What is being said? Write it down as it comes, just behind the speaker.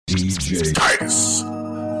DJ Titus.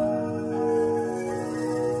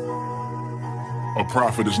 A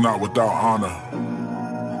prophet is not without honor,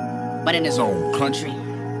 but in his own country,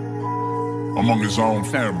 among his own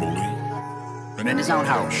family, and in his own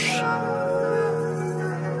house.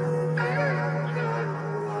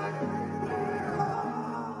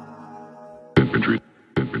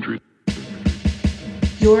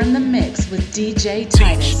 You're in the mix with DJ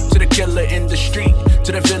Titus. To the killer in the street,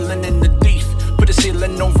 to the villain and the thief. Put the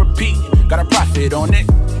ceiling on repeat. Got a profit on it.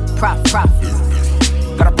 Profit.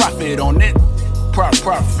 Got a profit on it. Profit.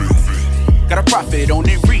 Got a profit on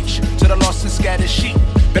it. Reach to the lost and scattered sheep.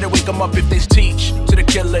 Better wake them up if they teach. To the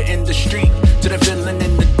killer in the street, to the villain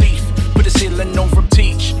and the thief. Put the ceiling on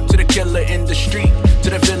repeat. To the killer in the street, to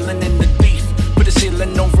the villain and the thief. Put the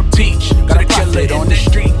ceiling on repeat. Got a killer on the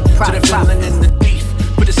street, to the villain and the thief.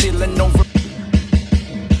 Put the ceiling on repeat.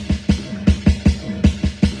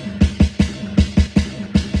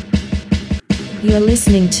 You're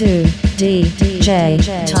listening to DJ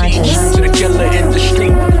Titus. To the killer in the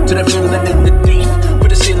street, to the villain and the thief. Put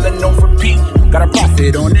the ceiling on repeat. Got a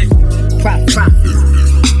profit on it. Profit.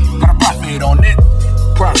 Got a profit on it.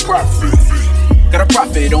 Profit. Got a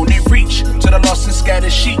profit on it. Reach to the lost and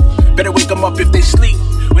scattered sheep. Better wake them up if they sleep.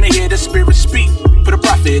 When they hear the spirit speak, put a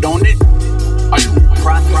profit on it. Are you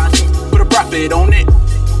profit? Put a profit on it.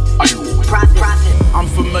 Are you profit? I'm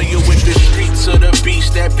familiar with the streets of the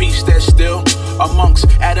beast, that peace that's still amongst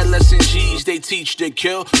adolescent G's, they teach to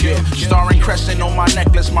kill. Yeah, starring crescent on my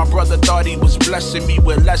necklace. My brother thought he was blessing me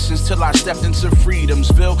with lessons till I stepped into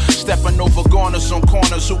Freedomsville. Stepping over corners on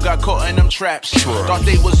corners who got caught in them traps. Thought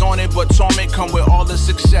they was on it, but torment come with all the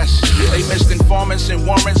success. They missed informants and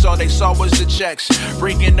warrants, all they saw was the checks.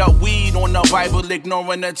 Breaking up weed on the Bible,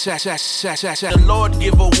 ignoring the text. The Lord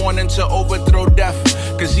give a warning to overthrow death,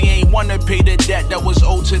 cause he ain't wanna pay the debt that was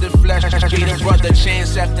owed to the flesh. Gave his brother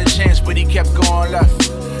chance after chance, but he kept going left.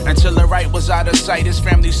 Until the right was out of sight, his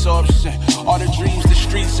family so upset. All the dreams the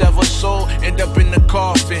streets ever sold end up in the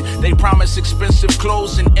coffin. They promised expensive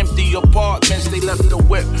clothes and empty apartments. They left the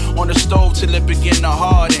whip on the stove till it began to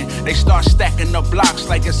harden. They start stacking the blocks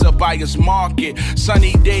like it's a buyer's market.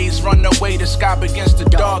 Sunny days run away, the sky begins to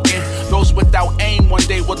darken. Those without aim one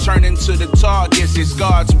day will turn into the targets. It's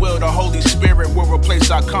God's will, the Holy Spirit will replace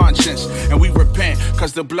our conscience. And we repent,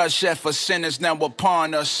 cause the bloodshed for sin is now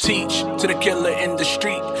upon us. Teach to the killer in the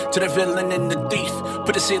street, to the villain and the thief.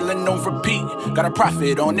 Put the ceiling on repeat. Got a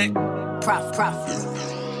profit on it. Profit.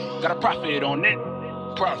 Got a profit on it.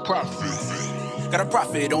 Profit. Got a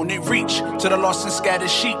profit on it. Reach to the lost and scattered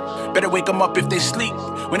sheep. Better wake them up if they sleep.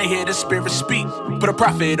 When they hear the spirit speak, put a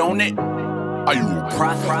profit on it. Are you a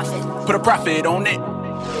profit? Put a profit on it.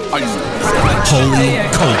 Are you Holy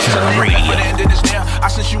Culture Radio? I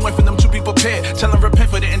since you went for them to be prepared. Tell them repent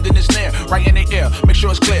for the ending is near. Right in the air, make sure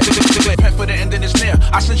it's clear. Repent for the ending is near.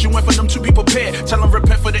 I since you went for them to be prepared. Tell them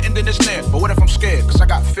repent for the ending is near. But what if I'm scared? Cause I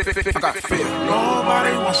got fear.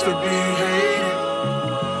 Nobody wants to be hated.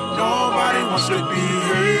 Nobody wants to be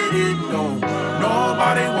hated. No.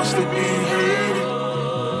 Nobody wants to be hated.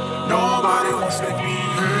 Nobody wants to be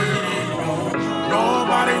hated. No.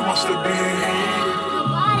 Nobody wants to be hated.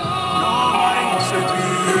 Nobody wants to be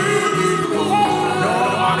hated.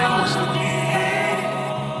 Nobody wants to be hated.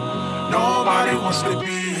 Nobody wants to be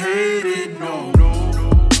hated. No.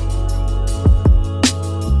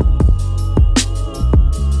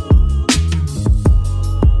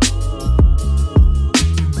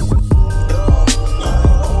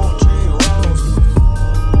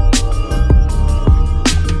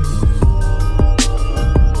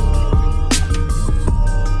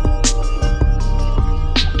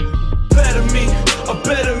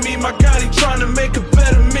 Make a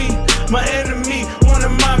better me. My enemy wanna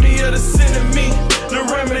remind me of the sin of me. The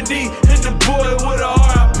remedy hit the boy with a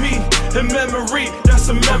RIP. In memory, that's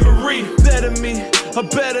a memory. Better me, a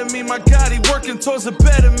better me. My God, he working towards a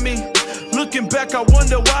better me. Looking back, I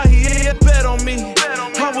wonder why he ain't bet on me.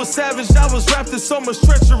 I was savage, I was wrapped in so much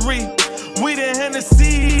treachery. Weed and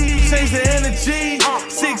Hennessy, change the energy.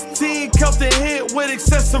 16, cuffed the hit with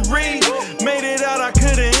accessory. Made it out, I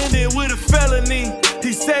could've ended with a felony.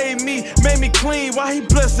 He saved me, made me clean, why he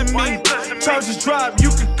blessing me? Charges drop, you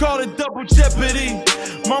could call it double jeopardy.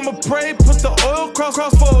 Mama prayed, put the oil cross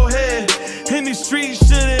forehead. In these streets,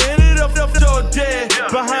 should've ended up dead.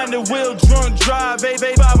 Behind the wheel, drunk drive,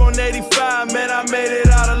 885 on 85, man, I made it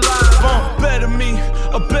out alive. Better me,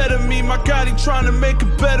 a better me. My God, he tryna make a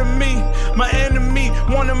better me. My enemy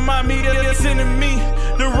wanna remind me of his enemy.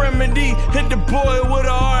 The remedy hit the boy with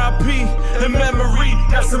a RIP. In memory,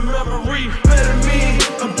 that's a memory. Better me,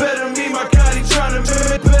 a better me. My God, he tryna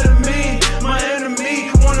make better me. My enemy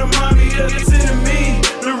wanna remind me of his enemy.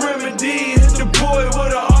 The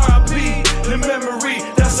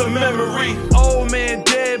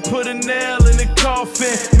put a nail in the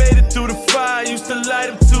coffin. Made it through the fire, used to light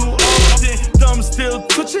up too often. Thumb still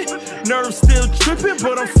twitching, nerves still tripping,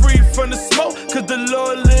 but I'm free from the smoke, cause the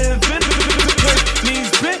Lord live in me.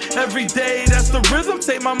 Knees bent, every day that's the rhythm.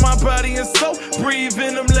 Take my mind, body, and soul, breathe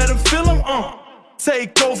in them, let them feel them.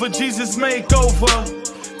 Take over, Jesus make over.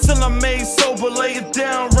 Till I'm made sober, lay it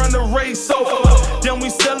down, run the race over. Then we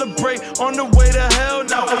celebrate on the way to hell.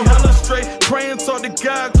 Now I'm hella straight, praying, talk to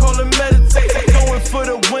God, call him meditate. Going for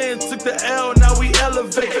the win, took the L, now we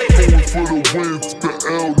elevate. Going for the win, took the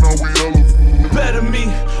L, now we elevate. Better me,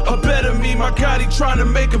 a better me. My God, he tryna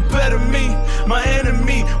make a better me. My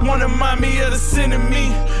enemy wanna remind me of the sin in me.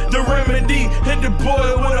 The remedy, hit the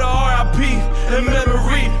boy with a R.I.P. In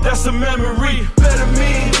memory, that's a memory. Better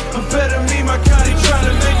me, a better me. My God, he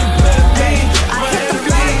tryna make a better me. My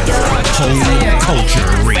enemy. Holy Culture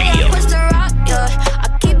Radio. I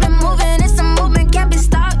keep it moving, it's a movement, can't be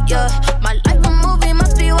stopped, yeah. My life a movie,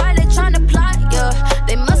 must be why they tryna plot, yeah.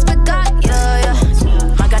 They must forgot, yeah.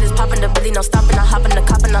 My God is popping, there really no stopping. I hop in the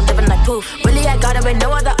cop and I'm living like proof. Really, I got it with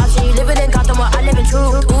no other option. You living in Gotham while I live in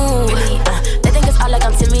truth. Ooh, really, they think it's all like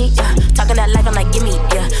I'm Timmy, yeah. Talking that life, I'm like, gimme,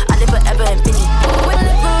 yeah. I live forever infinity. We gon'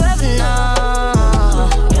 live forever now.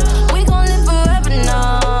 We gon' live forever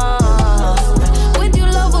now. With you,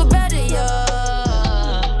 love, we're better,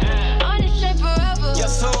 yeah. On this shit forever.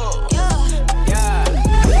 Yes, sir. Yeah.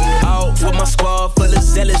 Out with my squad full of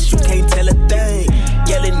zealous, you can't tell a thing.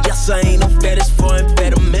 Yelling, yes, I ain't no fetish for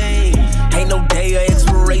amphetamine. Ain't no day of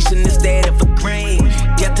expiration, it's dead evergreen.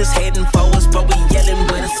 Death is heading for us, but we yelling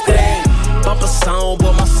with a sting. Bump a song,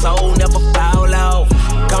 but my soul never foul off.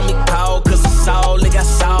 Call me Paul, cause it's all it got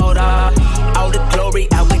sawed off. All the glory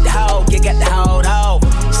out with the hog, you got the hauled off.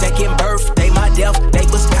 Second birthday, my death, they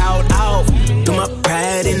was called off. Threw my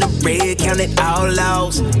pride in the red, counted all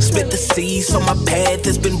loss. Split the seas, so my path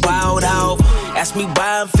has been wild off. Ask me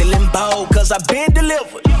why I'm feeling bold, cause I've been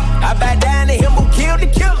delivered. I bow down to him who killed the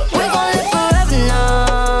killer. We gon' live forever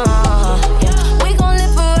now. We gon'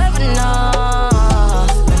 live forever now.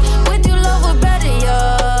 With you, love, we're better,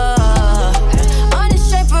 yeah. On this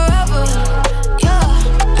shit forever, yeah.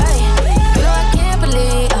 Hey, you know I can't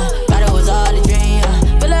believe, thought it was all a dream.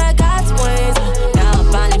 Feel like I got some wings, now I'm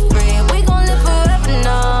finally free. We gon' live forever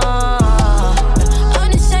now. On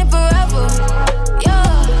this shit forever,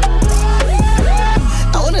 yeah.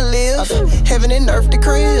 I wanna live, heaven and earth the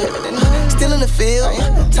crib. Still in the field,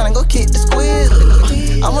 tryna go kick the squid.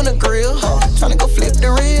 I'm on the grill, tryna go flip the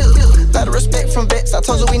reel. Lot of respect from vets, I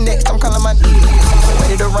told you we next, I'm calling my deals.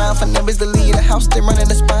 Waited around for numbers to lead the house, they running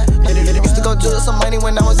the spot. Used to go judge some money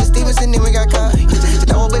when I was in Stevenson, then we got caught.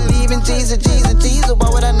 Now I believe in Jesus, Jesus, Jesus, why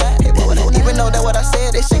would I not? Even though that what I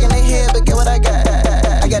said, they shaking their head, but get what I got.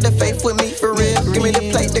 I got the faith with me for real. Give me the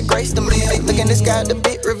plate, the grace, the meal. Look in the sky, the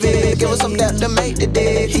bit reveal. Give us some depth to make the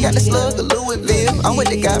deal. He got the slug, the Louisville. I'm with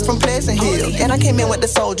the guy from Pleasant Hill. And I came in with the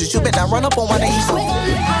soldiers. You bet I run up on one of these. We gon'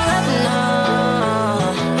 live forever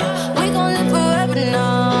now. We gon' live forever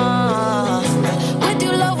now. With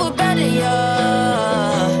you, love, we're better,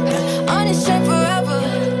 yeah. On this shit forever,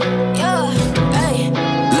 yeah. Hey.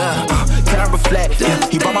 Look, can I reflect? Yeah.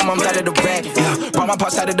 He brought my moms out of the wreck. Yeah. Brought my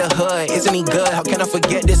pops out of the hood. Isn't he good? How can I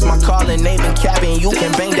forget this? My calling, they been capping. You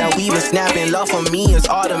can bang that weave and snapping. Love for me is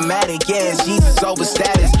automatic. Yeah, it's Jesus over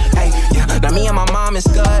status. Hey, yeah. Now me and my mom is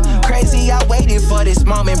good. Crazy, I waited for this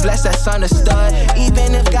moment. Bless that son of stud.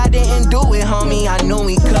 Even if God didn't do it, homie, I knew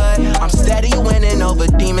he could. I'm steady winning over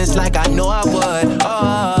demons like I knew I would.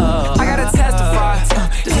 Oh, I gotta testify.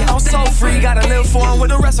 Yeah, I'm so free, gotta live for him with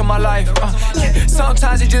the rest of my life. Yeah,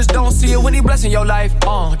 sometimes you just don't see it when he blessing your life.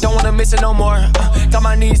 Don't wanna miss it no more. Got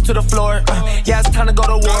my knees to the floor. Yeah, it's time to go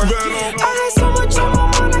to war. I had so much on my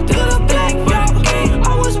mind, I could've blacked out.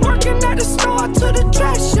 I was working at the store, to the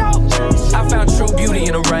trash out. I found true beauty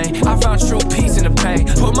in the rain. I found true peace in the pain.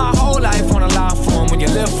 Put my whole life on the line for him. When you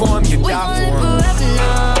live for him, you die for him. We gon' live forever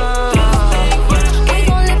now. We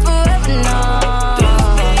gon' live forever now.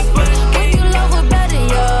 With you, love, we're better,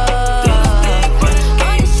 yeah.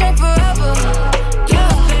 On this shit forever,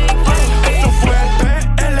 yeah. Esto fue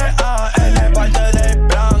PLA, él es parte del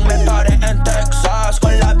plan. Me paré en Texas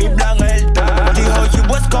con la Biblia en el tag. Dijo you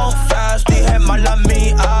was go fast, dije mala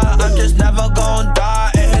mía. I'm just never gonna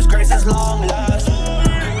die, and his grace is long last.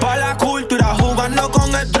 Pa' la cultura jugando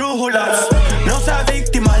con esdrújulas. No sea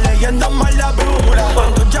víctima leyendo mal la brújula.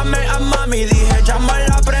 Cuando llamé a mami dije llama a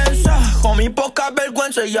la prensa. Con mi poca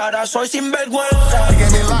vergüenza y ahora soy sinvergüenza. He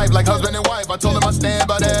gave me life like husband and wife. I told him I stand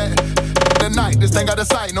by that. Tonight, this thing got a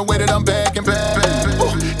sight. No way that I'm back and back.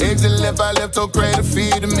 Exit left, I left, told Cray to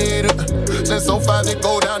feed the meter. Since 05, they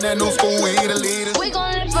go down that new school, we the leaders. We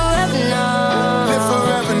gon' live forever now. Live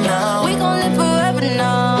forever now. We gon' live forever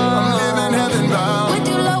now.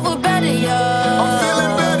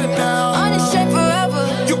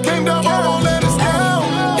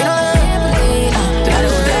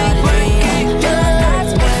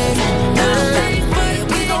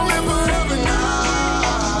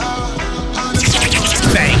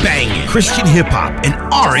 Christian hip hop and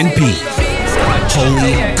R&B.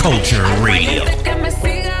 Holy Culture Radio.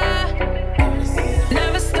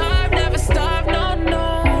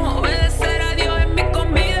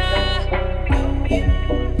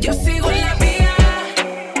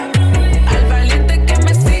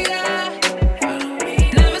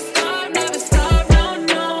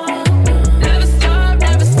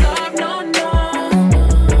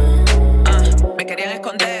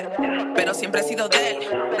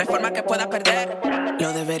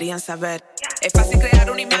 Saber. Es fácil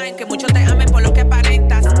crear una imagen que muchos te amen por lo que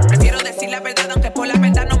aparentas. Prefiero decir la verdad aunque por la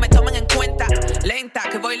verdad no me tomen en cuenta. Lenta,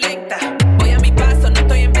 que voy lenta. Voy a mi paso, no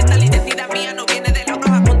estoy en venta. La identidad mía no viene de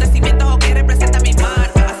locos acontecimientos o que representa mi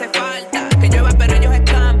marca. Hace falta que llueva pero ellos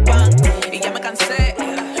escampan. Y ya me cansé,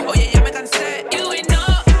 oye ya me cansé. You ain't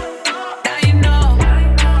know, now you know.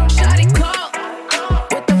 Shawty cold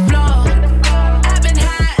with the flow. I've been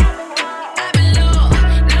high, I've been low.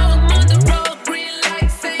 Now I'm on the road, green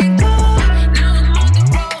lights say go. Now I'm on the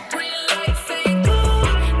road, green lights say go.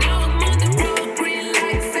 Now I'm on the road, green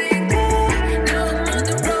lights say go. Now I'm on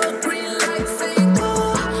the road, green lights say go.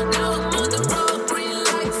 Now I'm on the road, green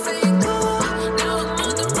lights say go. Now I'm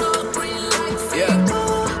on the road, green lights say go.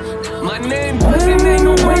 My name wasn't, ain't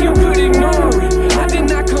no way you could ignore me. I did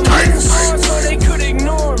not come this far so they could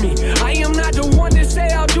ignore me. I am not the one to say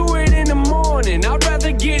I'll do it in the morning. I'd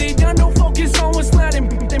rather get it done, don't focus on what's not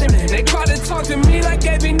important. They try to talk to me like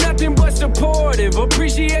they be nothing but supportive.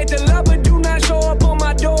 Appreciate the love, but do not show up on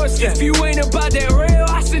my doorstep. If you ain't about that real,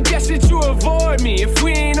 I suggest that you avoid me. If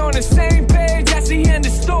we ain't on the same page, that's the end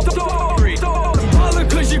of story. Holler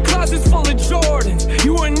cause your closet's full of Jordans.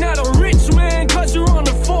 You are not a rich man cause you're on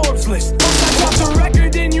the Forbes list. Once I drop the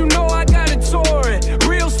record, then you know I gotta tour it.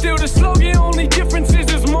 Real still the slogan, only difference is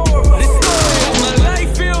there's more of us. The story of my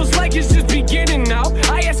life feels like it's just beginning now.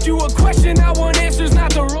 I ask you a question, I want answers,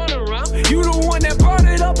 not to run around. You the one that brought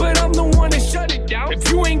it up, but I'm the one that shut it down. If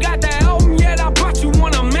you ain't got that album yet, I brought you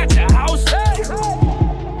one, I'm at your house. Hey.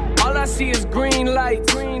 All I see is green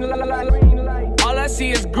lights. All I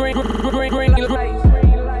see is green lights.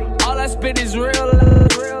 All I spit is real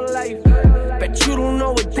life. Bet you don't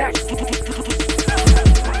know what that's like.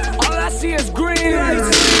 All I see is green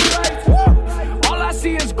lights. All I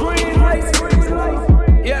see is green lights.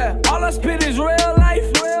 Yeah, all I spit is real life.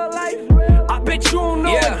 I bet you don't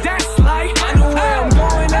know what that's like. I know where I'm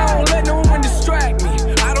going, I don't let no one distract me.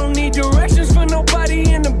 I don't need directions for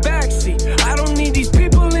nobody in the backseat. I don't need these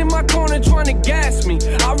people in my corner trying to gas me.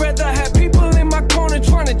 I'd rather have people in my corner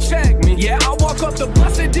trying to check me. Yeah, I walk up the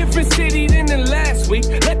bus a different city than the last week.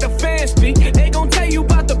 Let the fans speak, they gon' tell you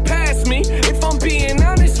about the past me. If I'm being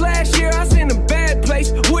honest, last year I was in a bad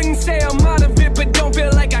place. Wouldn't say I'm out of it, but don't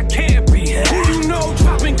feel like I can't be. Who you know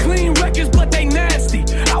dropping clean records, but they nasty.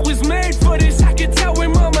 I was made for this, I could tell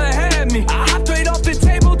when mama had me. I hopped right off the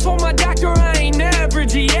table, told my doctor I ain't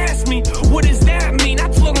average. He asked me, what does that mean? I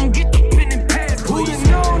told him, get the pen and pad, please. Who'd have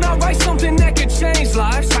known I write something that could change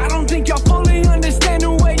lives? I don't think y'all fully understand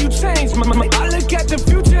the way you change. I look at the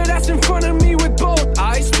future that's in front of me with both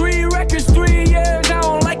eyes. 3 records, 3 years, I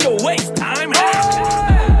don't like to waste time.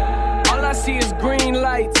 All I see is green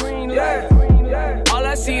lights. All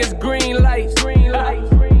I see is green lights.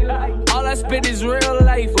 All I spit is real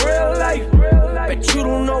life. But you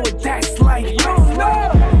don't know what that's like. You don't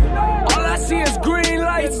know. All I see is green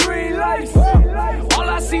lights. All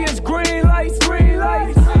I see is green lights.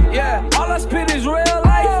 Yeah, all I spit is real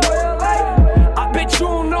life. I bet you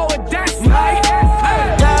don't know what that's like.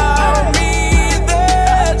 Tell me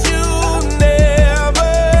that you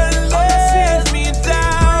never let me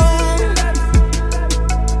down.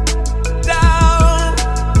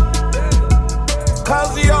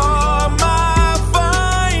 Cause you're my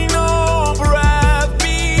final breath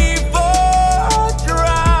before I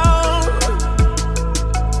drown.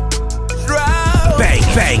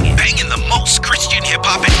 Banging the most Christian hip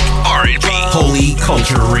hop and R&B. Holy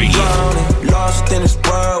Culture Radio. Lost in this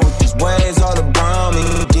world with these waves all around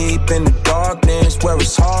me. Deep in the darkness where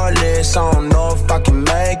it's heartless. I don't know if I can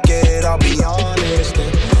make it, I'll be honest.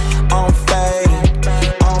 I'm faded.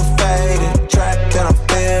 Trapped and I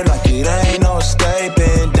feel like it ain't no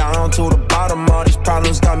escaping. Down to the bottom, all these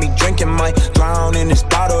problems got me drinking. Might drown in this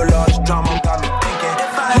bottle, all this drama got me thinking.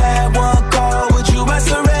 If I had one call, would you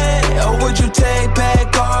answer it? Or would you take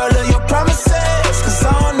back all of your promises? Cause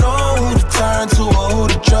I don't know who to turn to or who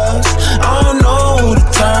to trust. I don't know who to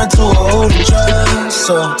turn to or who to trust.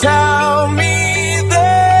 So Tell me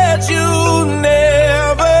that you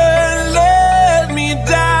never let me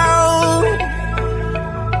down.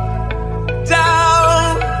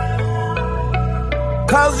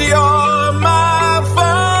 Cause you're my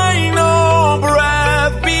final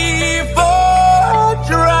breath before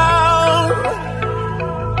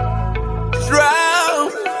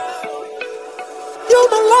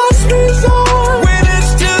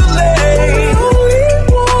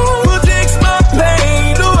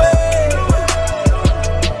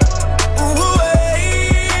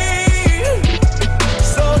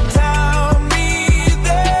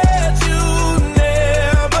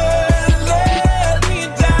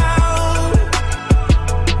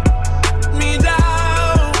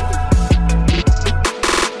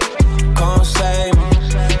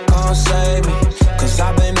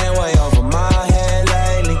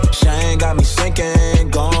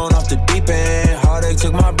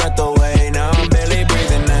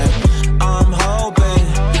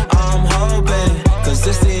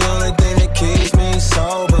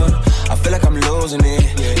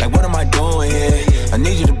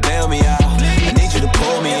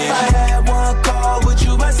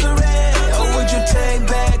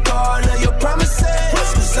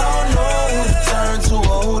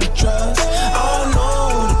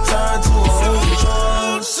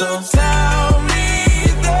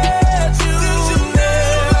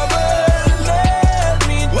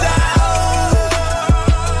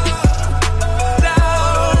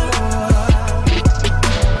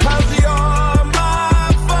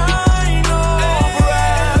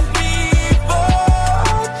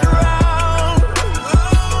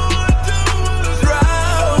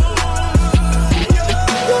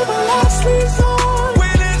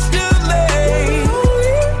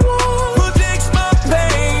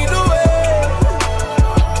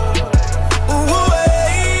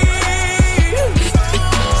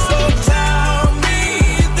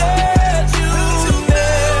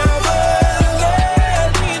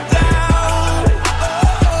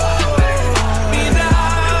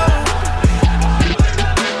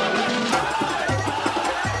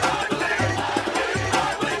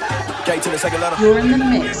You're in the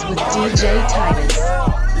mix with DJ Titus.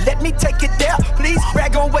 Let me take it there, please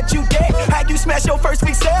brag on what you did. How you smash your first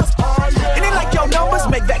week sales. It ain't like your numbers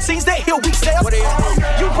make vaccines that heal weak cells.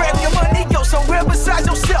 You grab your money, go somewhere besides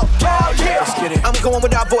yourself. Oh yeah, I'm going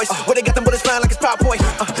with our voice, where they got them bullets flying like it's PowerPoint.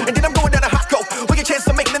 And then I'm going down to Hosco, we get a chance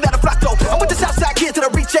of making it out of Flacco. I'm with the Southside kids till I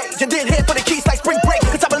reach age, and then head for the keys like spring break.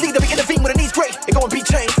 Cause I believe that we intervene when the needs great. It go and be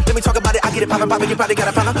changed. Let me talk about it, I get it poppin', you probably got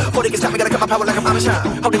a problem. Before they can stop me, gotta cut my power like I'm on a shine.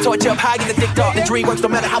 Hold the torch up high in the thick dark. The dream works no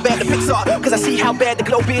matter how bad the pics are. Cause I see how bad the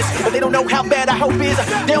globe is, but they don't know how bad our hope is.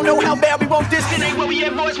 They don't know how bad we want this. It ain't where we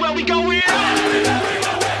at, boys, where we going.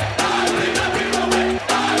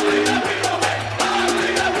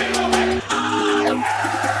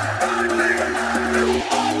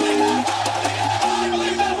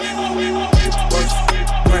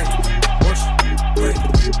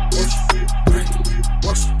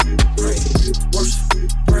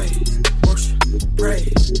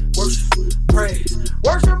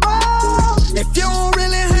 If you don't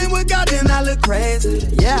really hang with God, then I look crazy.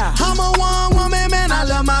 Yeah, I'm a one woman man, I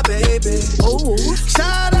love my baby. Ooh,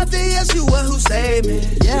 shout out to Yeshua who saved me.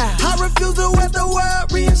 Yeah, I refuse to let the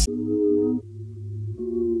world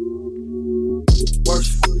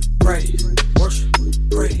worship, praise, worship,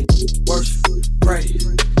 praise, worship, praise,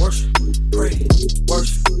 worship, praise,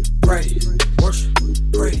 worship, praise, worship,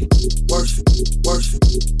 praise, worship, worship,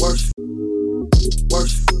 worship,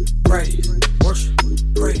 worship, praise, worship,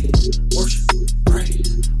 praise, worship,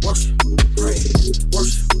 praise, worship, praise,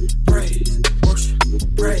 worship, praise, worship,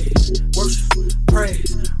 praise, worship,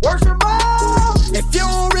 praise, worship. If you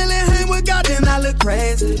don't really hang with God, then I look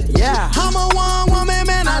crazy. Yeah, I'm a one woman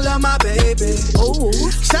man, I love my baby. Ooh,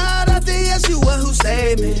 shout out to Yeshua who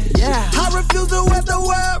saved me. Yeah, I refuse to let the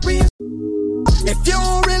world If you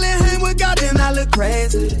don't really hang with God, then I look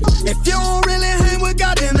crazy. If you don't really hang with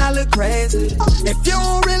God, then I look crazy. If you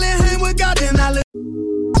don't really hang with God, then I look.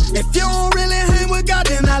 If you don't really hang with God,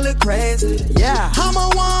 then I look crazy. Yeah, I'm a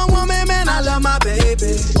one woman man, I love my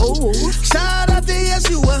baby. Ooh, shout out to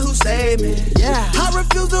Yeshua who saved me. Yeah, I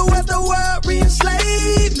refuse to let the world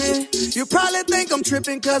re-enslave me. You probably think I'm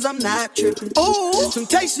tripping cause I'm not tripping. Ooh,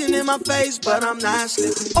 temptation in my face but I'm not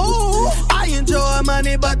slipping. Ooh, I enjoy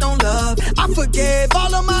money but don't love. I forgave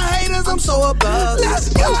all of my haters, I'm so above. Let's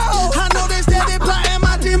go. I know they steady plotting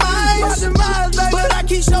my demise, but I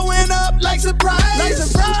keep showing up like surprise. Like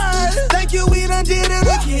surprise. Thank you, we done did it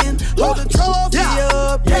again. Hold the trophy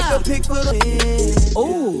up, take a pic for the win.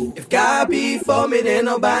 Ooh, if God be for me, then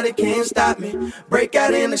nobody can stop me. Break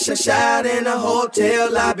out in the shot in the hotel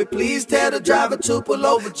lobby. Please tell the driver to pull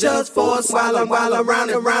over just for us while I'm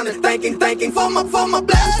rounding, thanking for my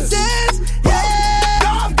blessings.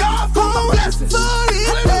 Yeah, God for my blessings. For these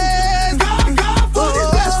blessings. God for these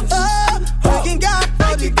blessings. Thanking God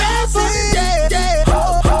for these blessings. Yeah.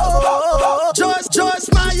 George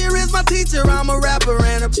Meyer is my teacher. I'm a rapper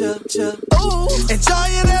and a ooh, enjoy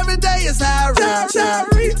it every day is how I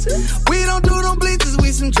reach. We don't do them bleachers,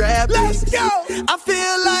 we some draft. Let's go. I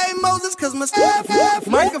feel like Moses cause my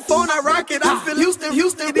microphone I rock it. I feel Houston.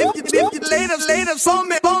 If you laid up for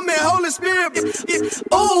me, Holy Spirit.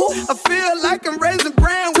 Ooh, I feel like I'm raising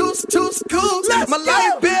brand two schools. My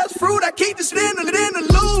life bears fruit. I keep the standard in the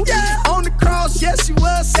loop. Yeah. On the cross, yes, you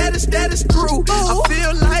was status true. I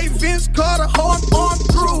feel like Vince Carter, on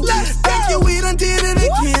through. Thank you, we done did it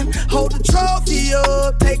again. Hold the trophy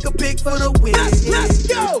up, take a pic for the win. Let's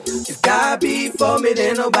go. If God be for me,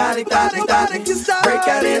 then nobody can stop. Break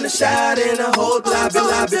out in the shot in the whole lobby.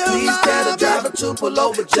 Please tell the driver to pull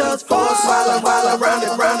over just for us while I'm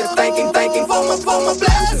rounding, thanking for my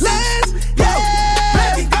blessings. Yeah,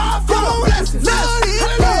 thanking God for my blessings.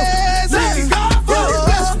 Thanking God for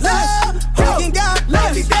his blessings. Thanking God for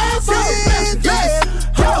his blessings. Yeah,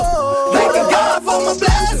 thanking God for my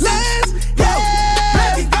blessings.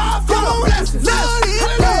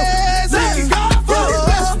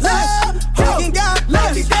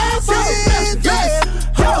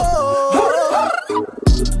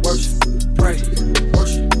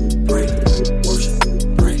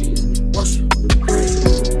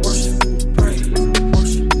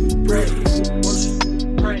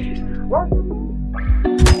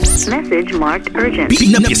 Message marked urgent.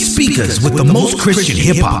 Beating up your speakers with the most Christian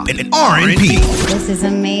hip-hop and R&B. This is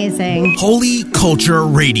amazing. Holy Culture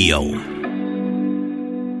Radio.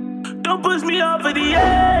 Don't push me off of the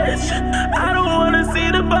edge. I don't wanna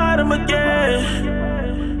see the bottom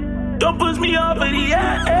again. Don't push me off of the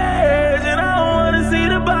edge, and I don't wanna see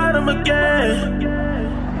the bottom again.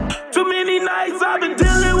 Too many nights I've been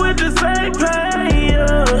dealing with the same pain.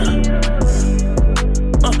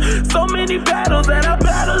 So many battles that I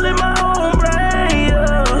battle in my own brain.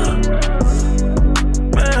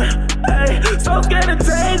 Man, hey,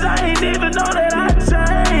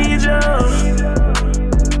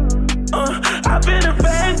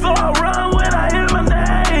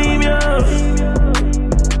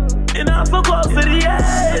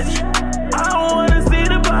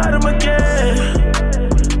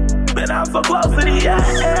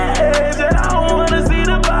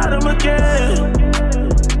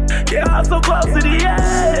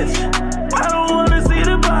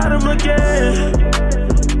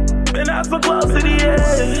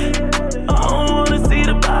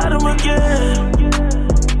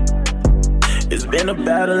 Been a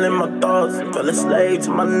battle in my thoughts, fell a slave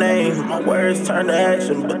to my name. My words turn to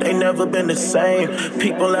action, but they never been the same.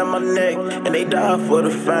 People at my neck, and they die for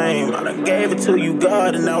the fame. I done gave it to you,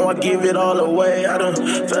 God, and now I give it all away. I done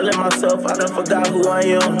fell in myself, I done forgot who I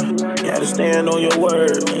am. You had to stand on your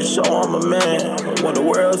word and show I'm a man. When the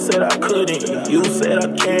world said I couldn't, you said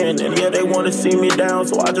I can. And yeah, they wanna see me down,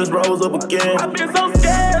 so I just rose up again. I've been so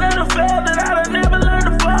scared of the fail that I done never learned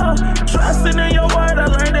to fall. Trusting in your word, I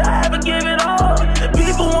learned that I haven't given it all. And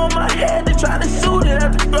people on my head, they try to shoot it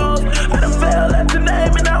at the cross. I done failed at the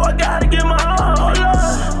name, and now I gotta get my all, Lord.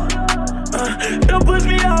 Don't push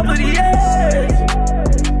me off of the edge.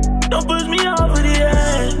 Don't push me off of the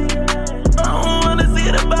edge. I don't wanna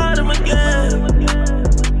see the bottom again.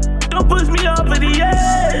 Don't push me off of the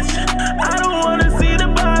edge. I don't wanna see the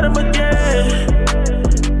bottom again.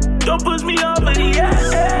 Don't push me off of the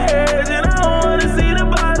edge, and I don't wanna see the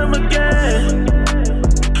bottom again.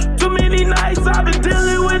 Too many nights I've been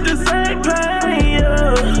dealing with the same pain,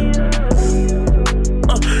 yeah.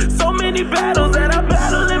 So many battles that I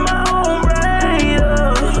battle in my own brain,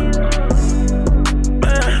 yeah.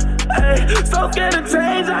 So scared to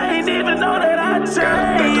change, I ain't even know that I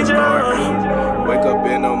changed, yeah. Wake up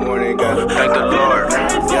in the morning, gotta thank the Lord.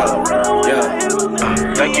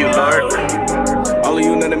 Yeah. Thank you, Lord. All of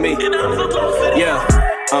you, none of me. Yeah.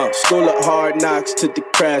 School of hard knocks, took the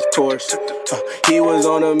crash course. He was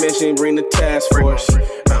on a mission, bring the task force.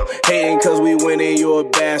 Hating cause we winning, you a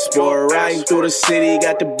bad sport. Riding through the city,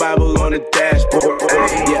 got the Bible on the dashboard.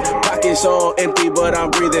 Yeah, pockets all empty, but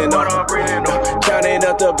I'm breathing on. Counting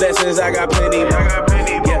up the blessings, I got plenty more.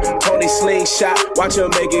 Yeah, Tony slingshot, watch him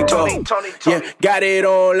make it go. Yeah, got it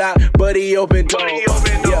on lock, but he open door.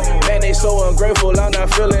 Yeah, man, they so ungrateful, I'm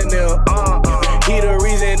not feeling them. He the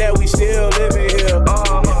reason that we still living here.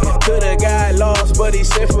 Coulda got lost, but he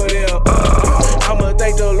sent for them. I'ma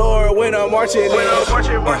thank the Lord when I'm marching in.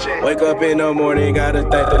 Wake up in the morning, gotta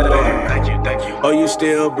thank the Lord. Thank you. Oh, you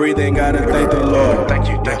still breathing, gotta thank the Lord. Thank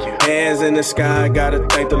you. Hands in the sky, gotta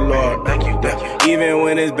thank the Lord. Thank you. Even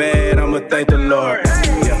when it's bad, I'ma thank the Lord.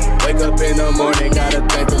 Yeah. Wake up in the morning, gotta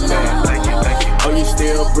thank the Lord. Thank you. Oh, you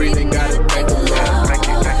still breathing, gotta thank the Lord. Thank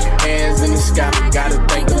you. Hands in the sky, gotta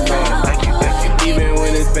thank the Lord. Thank you. Even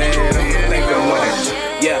when it's bad, I'ma thank the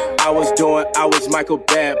Lord. Yeah, I was Michael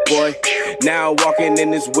Bad Boy. Now I'm walking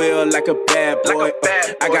in this wheel like a bad boy.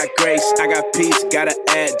 I got grace, I got peace, gotta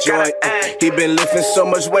add joy. He been lifting so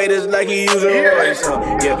much weight, it's like he using Royce.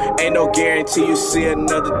 Yeah, ain't no guarantee you see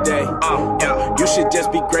another day. You should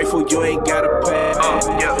just be grateful you ain't gotta pay.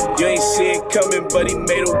 You ain't see it coming, but he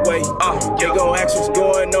made a way. They gon' ask what's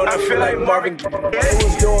going on, I feel like Marvin. They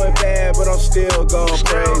was doing bad, but I'm still gon'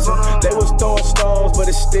 praise him. They was throwing stones, but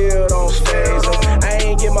it still don't faze them. I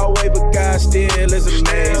ain't get my way, but God still is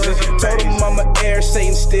amazing. Told him I'm an air,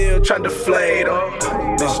 Satan still trying to deflate him.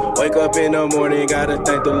 Wake up in the morning, gotta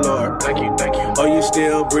thank the Lord. Thank you. Oh, you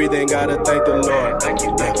still breathing, gotta thank the Lord. Thank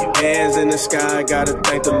you. Hands in the sky, gotta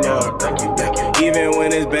thank the Lord. Thank you. Even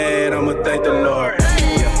when it's bad, I'ma thank the Lord.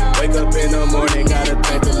 Wake up in the morning, gotta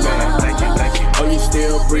thank the Lord. Thank you. Oh, you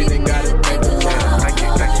still breathing, gotta thank the Lord. Thank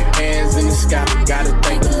you. Hands in the sky, gotta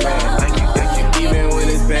thank the Lord. Thank you. Even when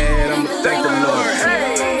it's bad, I'ma thank the Lord.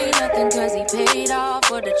 Cause he paid off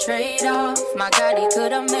for the trade-off. My God, he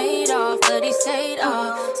could've made off, but he stayed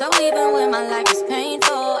off. So even when my life is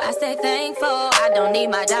painful, I stay thankful. I don't need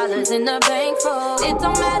my dollars in the bank for. It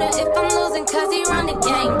don't matter if I'm losing cause he run the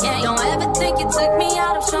game. Don't ever think you took me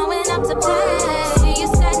out of showing up to play. See you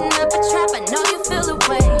setting up a trap, I know you feel the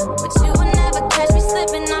way, but you will never catch me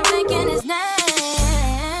slipping, I'm thanking his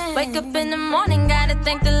name. Wake up in the morning, gotta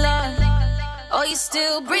thank the Lord. Oh, you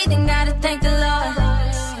still breathing, gotta thank the Lord.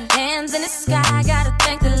 Hands in the sky, gotta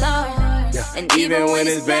thank the Lord. And even when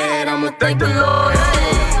it's bad, I'ma thank the Lord.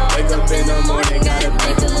 Wake up in the morning, gotta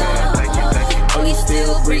thank the Lord. Oh, you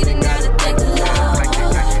still breathing, gotta thank the Lord.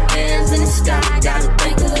 Hands in the sky, gotta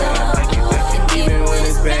thank the Lord. And even when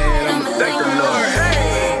it's bad, I'ma thank the Lord.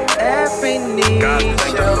 Every knee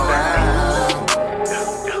shall bow.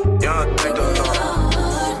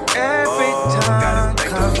 Every tongue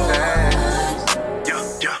confess.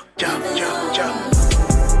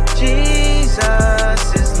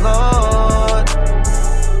 Jesus is Lord.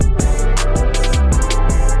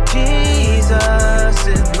 Jesus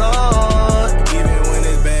is Lord. Even when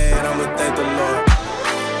it's bad, I'ma thank the Lord.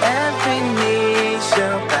 Every knee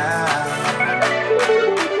shall bow.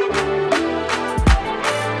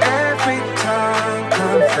 Every tongue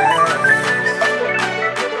confess.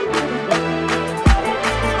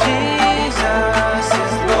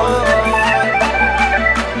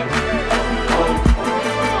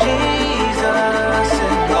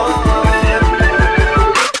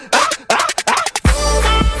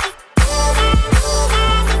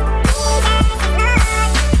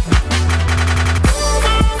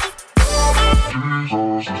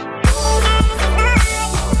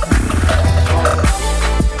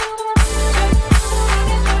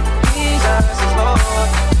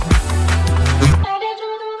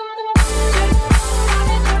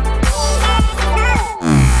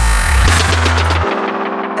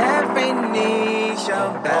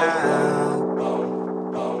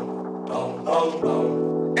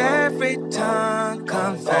 Every tongue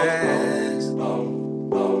confess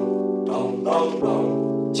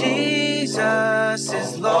Jesus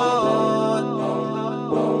is Lord.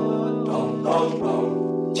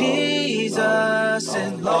 Jesus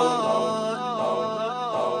is Lord.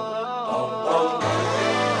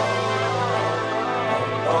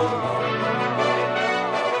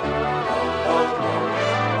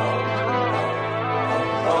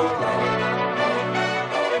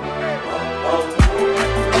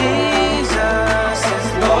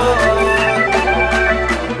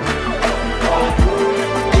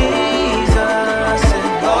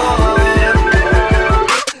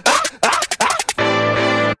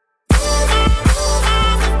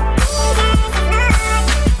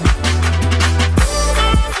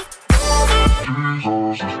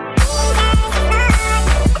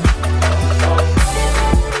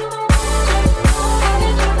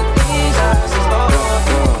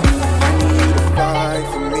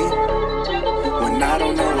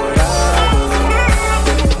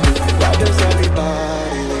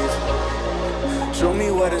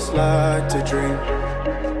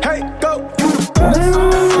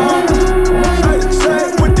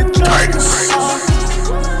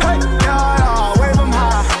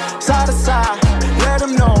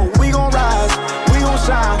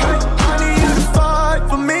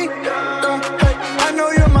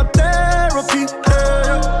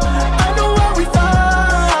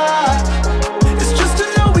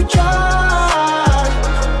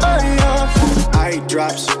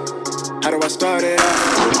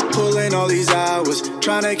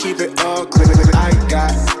 Keep it all clear. I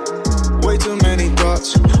got way too many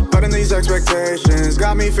thoughts, but in these expectations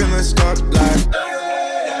got me feeling stuck like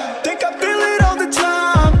think I feel it all the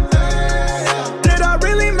time. Did I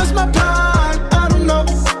really miss my prime? I don't know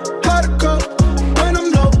how to go when I'm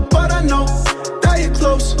low, but I know that you're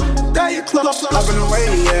close, that you're close. I've been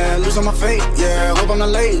away, yeah, losing my faith, yeah. Hope I'm not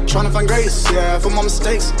late, trying to find grace, yeah, for my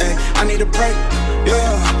mistakes, ayy. I need to pray,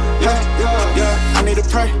 yeah, I need to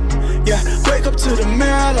pray. Yeah, wake up to the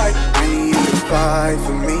mirror like I need you to fight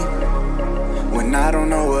for me when I don't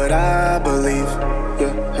know what I believe.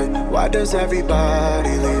 Yeah, hey, why does everybody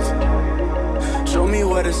leave? Show me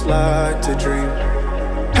what it's like to dream.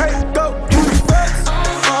 Hey, go, you the best.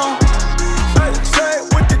 Hey, say it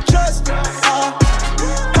with the chest. Hey,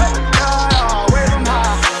 wave them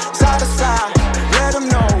high, side to side. Let them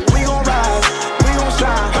know we gon' rise, we gon'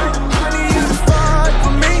 shine. Hey, I need you to fight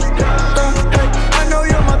for me. Hey, I know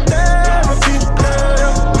you're my dad.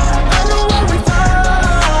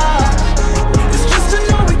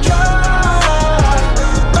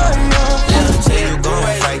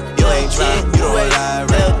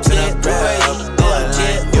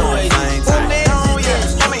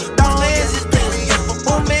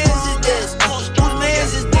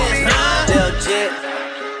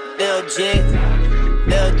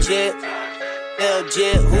 Lil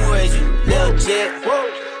Jit, who is you? Lil Jit,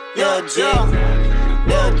 Lil Jit,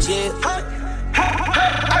 Lil Jit. I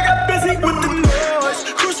got busy with the noise,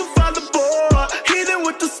 crucified the boy, heathen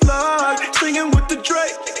with the slug, singing with the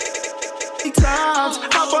Drake. Times,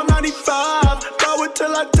 hop on 95, go it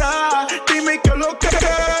till I die. Dime que lo que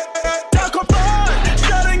Taco Bell,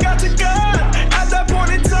 shouting out to God. At that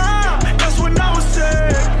point in time, that's when I was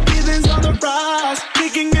sick. Heathens on the rise,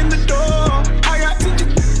 kicking in the door. I got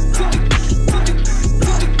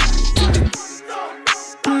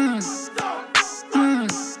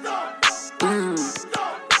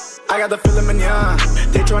I got the filet mignon,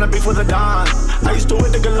 they tryna beef with the Don. I used to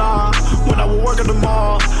hit the galah when I would work at the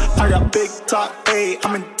mall. I got big talk, ayy,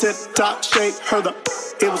 I'm in tip-top shape. Heard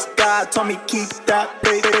it was God, told me keep that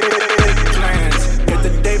big plans. Hit the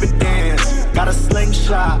David dance, got a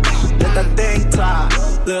slingshot, let that thing tie.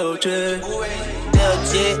 Lil Jit, Lil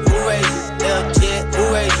Jit, who is you? Lil Jit,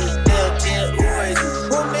 who is you? Lil Jit, who is you?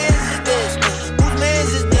 Who mans is this? Whose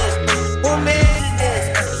mans is this? Who mans is this?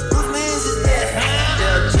 Whose mans is this?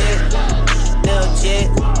 Lil Jit, Lil Jit,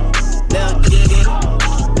 Lil Jit,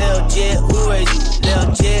 Lil Jit, who is you? Lil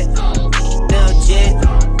Jit, Lil Jit,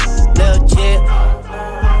 Lil Jit.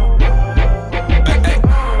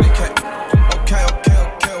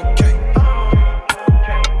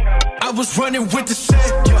 I was running with the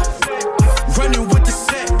set, yeah. Running with the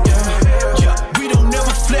set, yeah. We don't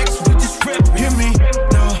never flex,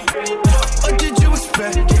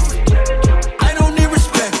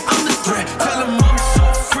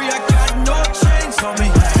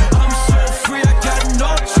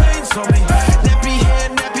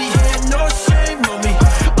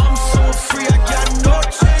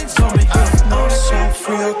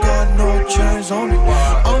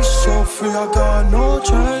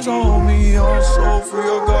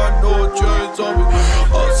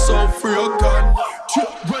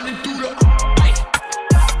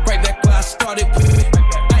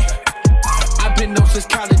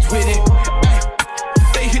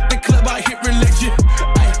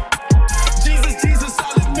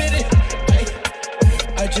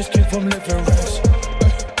 from living rest.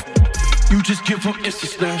 You just give them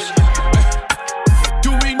instant snaps.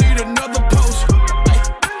 Do we need another post?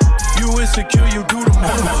 You insecure, you do the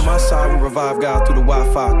most. On my side, we revive God through the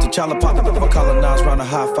Wi-Fi. T'Challa popped up, colonized round the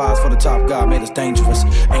high fives for the top God made us dangerous.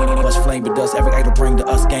 Ain't any of us flame but dust. Every idol bring to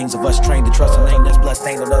us gangs of us trained to trust a name that's blessed.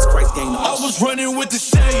 Ain't of us, Christ gain to us. I was running with the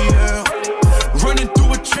shade, yeah. Running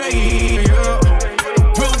through a chain,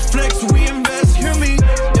 yeah. Real flex, we invest, hear me,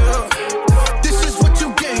 yeah. This is what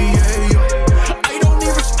you get, yeah, yeah. I don't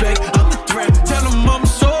need respect, I'm the threat. Tell them I'm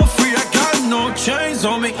so free, I got no chains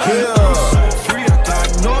on me. Yeah. I'm so free, I got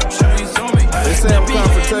no chains on me. They say I'm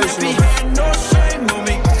confrontational. No shame on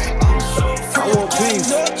me. I want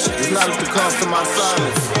peace. It's not to come to my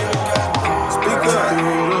silence. Speak up.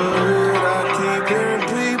 I keep hearing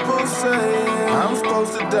people say I'm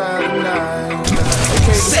supposed to die tonight.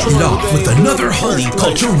 Setting off with another Holy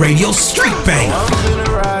Culture Radio Street Bang.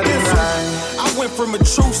 I went from a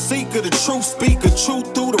truth seeker to truth speaker.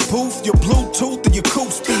 Truth through the booth, your Bluetooth and your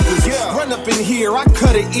coupe speakers. Yeah. Run up in here, I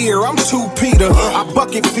cut an ear, I'm 2 Peter. I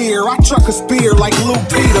bucket fear, I truck a spear like Luke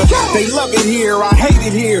Peter. They love it here, I hate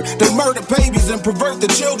it here. They murder babies and pervert the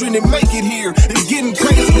children and make it here. It's getting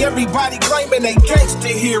crazy, everybody claiming they gangster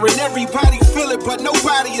here. And everybody feel it, but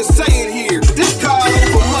nobody is saying it here. This call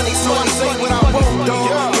over money, so I say what I want,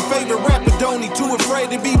 dog. Your favorite rapper don't need too afraid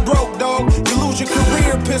to be broke, dog. You lose your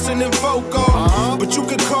career pissing in folk off. But you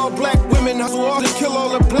could call black women hustle all and kill all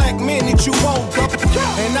the black men that you won't go.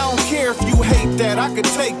 And I don't care if you hate that, I could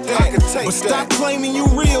take that. But stop claiming you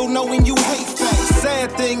real, knowing you hate facts.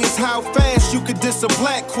 Sad thing is how fast you could diss a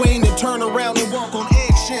black queen and turn around and walk on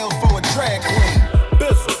eggshells for a drag queen.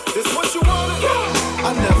 This what you wanna do?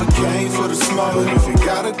 I never came for the smoke, but if it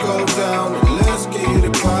gotta go down, then let's get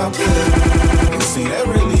it poppin'. You see, that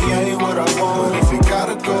really ain't what I want. If it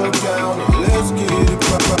gotta go down, then let's get it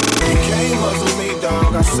poppin'. You can't muzzle me,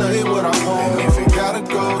 dog, I say what I want. And if it gotta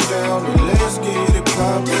go down, then let's get it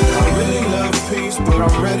poppin'. I really love peace, but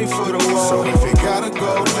I'm ready for the war. So if it gotta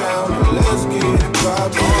go down, then let's get it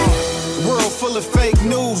poppin'. World full of fake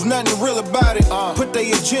news, nothing real about it. Put their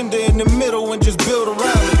agenda in the middle and just build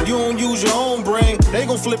around it. You don't use your own brain, they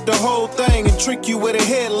gon' flip the whole thing and trick you with a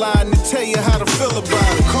headline to tell you how to feel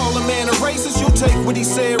about it. Call a man a racist, you'll take what he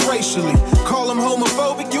said racially. Call him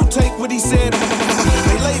homophobic, you'll take what he said.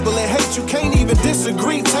 They label it hate, you can't even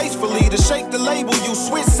disagree tastefully. To shake the label, you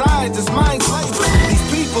switch sides, it's mind slavery. These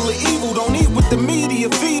people are evil, don't eat what the media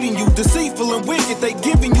feeding you. Deceitful and wicked, they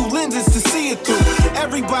giving you lenses to see it through.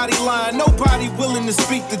 Everybody lying, nobody willing to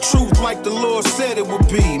speak the truth like the Lord said it would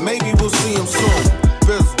be. Maybe we'll see him soon.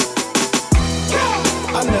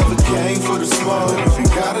 I never came for the smoke. If it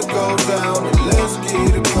gotta go down, then let's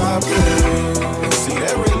get it poppin'. And see,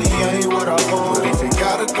 that really ain't what I want. If it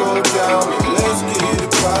gotta go down, then let's get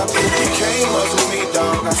it poppin'. You can't muzzle me,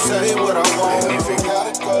 dog, I say what I want. And if it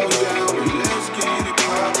gotta go down, then let's get it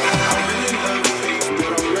poppin'. I really love peace,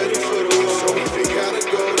 but I'm ready for the war. So if it gotta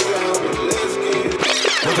go down, then let's get it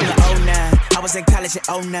poppin'. Welcome to 09. I was in college in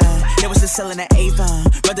 09. There was a selling at Avon.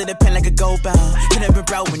 Brother the pen like a gold bound. Couldn't been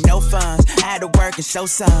broke with no funds. I had to work and show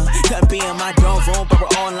some. Couldn't be in my dorm room, but we're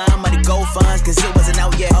online. Money gold funds, cause it wasn't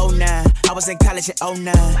out yet. 09. I was in college in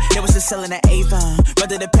 09. There was a selling at Avon.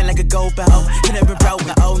 Brother the pen like a gold bound. Couldn't been broke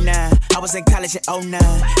in 09. I was in college in 09.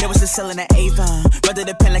 There was a selling at Avon. Brother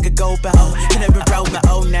the pen like a gold bound. Couldn't been broke in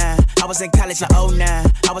 09. I was in college in 09.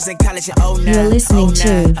 I was in college in 09. You're listening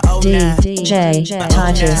to DJ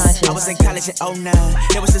Titus. I was in college in 09.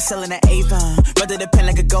 There was a selling at Avon. Brother the pen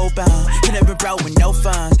like a gold bound. Couldn't been broke with no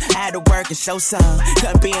funds. I had to work and show some.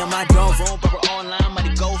 Couldn't be in my dorm room, but we're online.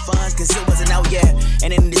 Money gold funds, cause it wasn't out yet.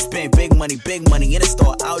 And then they spent big money in a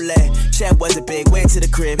store outlet. Check wasn't big, went to the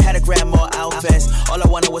crib, had to grab more outfits. All I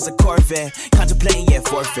wanted was a Corvette. Contemplating, yeah,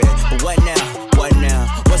 forfeit. But what now? What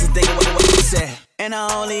now? Wasn't thinking what you said. And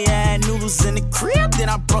I only had noodles in the crib. Then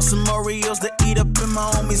I brought some Oreos to eat up in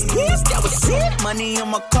my homies' kids. That was it. Money on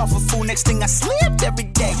my car for food. Next thing I slipped every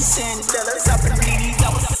day. $10 up in DD.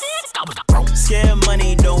 That was it. I was broke. Scared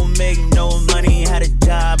money don't make no money. Had a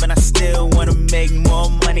job and I still wanna make more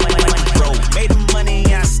money. Broke. Made the money,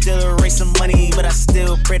 I still erase some money. But I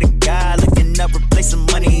still pray to God, looking up, replace some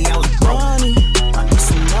money. I was broke. Money. I need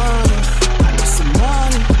some money. I need some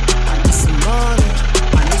money. I need some money.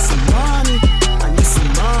 I need some money. I need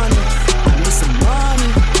some money. I need some money.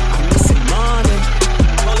 I need some money.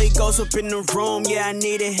 Holy Ghost up in the room, yeah, I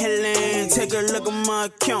need a healing. Take a look at my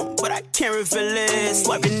account, but I can't reveal it.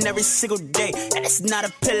 Swiping every single day, and it's not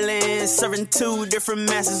appealing. Serving 2 different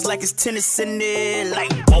masters like it's tennis in it.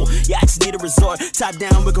 Like, whoa, yeah, I just need a resort. Top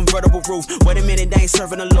down with convertible roof. Wait a minute, they ain't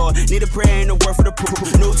serving the Lord. Need a prayer and a word for the proof.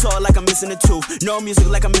 New toy like I'm missing a tooth. No music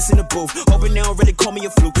like I'm missing the booth. Hoping they don't really call me a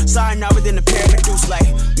fluke. Sorry, now within the pair of deuce. Like,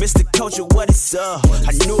 Mr. Culture, what is up?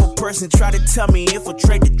 I knew a person tried to tell me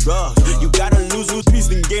infiltrate the drugs. You gotta lose peace,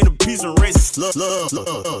 then gain a piece and raise a love.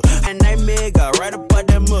 And that man got right up out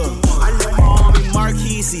that mug. I know my homie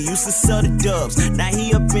Marquise, he used to sell the dubs. Now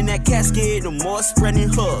he up in that casket, no more spreading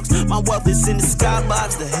hugs. My wealth is in the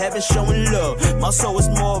skybox, the heaven showing love. My soul is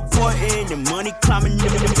more important than money climbing,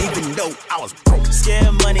 even though I was broke.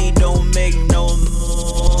 Scared money don't make no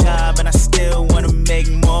job, and I still wanna make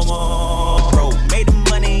more. Bro, made the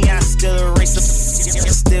money, I still erase the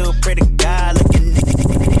still pray to God looking.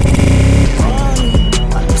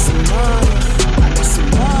 I need some money. I need some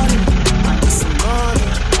money. I need some money.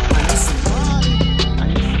 I need some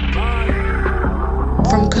money.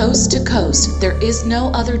 From coast to coast, there is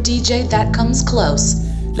no other DJ that comes close.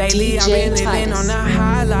 Lately, I've been living on a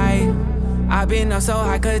highlight. I've been up so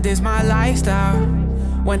high, cause this my lifestyle.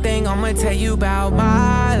 One thing I'ma tell you about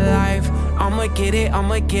my life. I'ma get it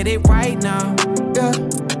right now. Yeah.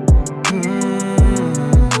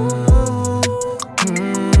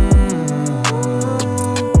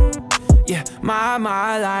 Yeah, my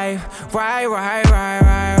life. Right.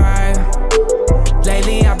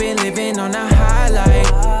 Lately, I've been living on a highlight.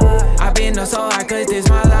 I've been up so high, cause this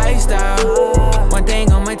my lifestyle. One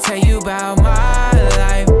thing I'ma tell you about my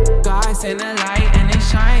life. God send a light and it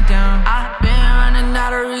shine down. I've been running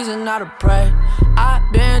out of reason not to pray.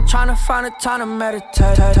 I've been trying to find a time to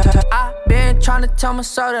meditate. I've been trying to tell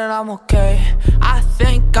myself that I'm okay. I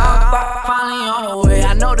think I'm finally on the way.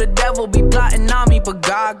 I know the devil be plotting on me, but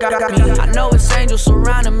God got me. I know it's angels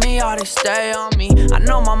surrounding me, all they stay on me. I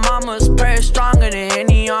know my mama's prayer stronger than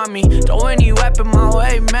any army. Throw any weapon my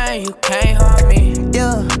way, man, you can't harm me.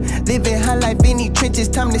 Yeah, living high life in these trenches,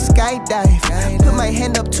 time to skydive. Put my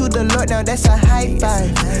hand up to the Lord, now that's a high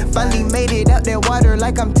five. Finally made it out that water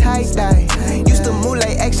like I'm tie-dye. Used to move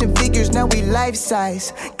like action figures, now we life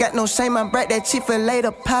size. Got no shame, I'm bright, that Chick-fil-A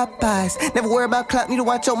to Popeyes. Never worry about clout, need to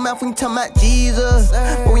watch your mouth when you talking about Jesus.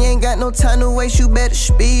 But we ain't got no time to waste, you better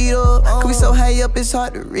speed up. Cause we so high up, it's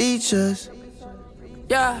hard to reach us.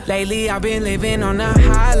 Yeah. Lately I've been living on a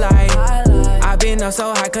highlight. I've been up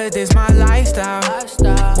so high cause this my lifestyle.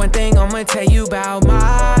 One thing I'ma tell you about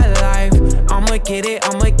my life. I'ma get it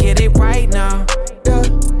right now. Yeah.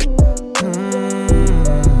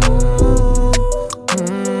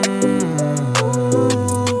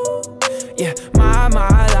 Yeah, my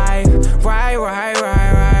life. Right.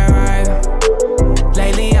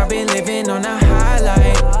 Lately I've been living on a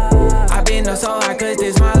highlight. I've been up so high cause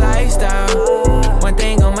this my lifestyle. One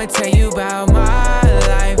thing I'ma tell you about my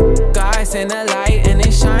life. God send a light and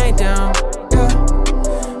it shine down.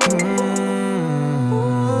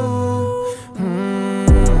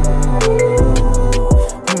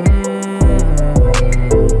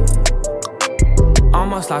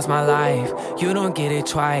 Almost lost my life, you don't get it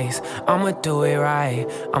twice. I'ma do it right.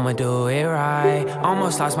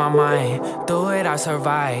 Almost lost my mind, through it I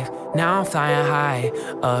survived. Now I'm flying high,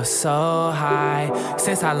 up so high.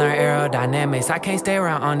 Since I learned aerodynamics, I can't stay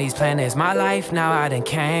around on these planets. My life now I done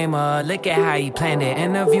came up, look at how he planned it.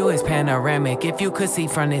 And the view is panoramic, if you could see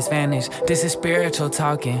from this vantage. This is spiritual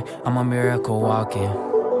talking, I'm a miracle walking.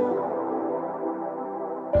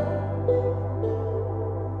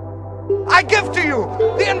 I give to you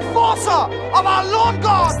the enforcer of our Lord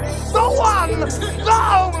God, the one, the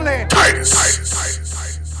only. Titus.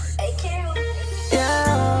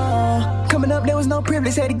 Yeah, coming up there was no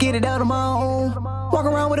privilege, had to get it out of my own. Walk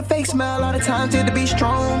around with a fake smile, all the times had to be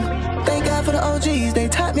strong. Thank God for the OGs, they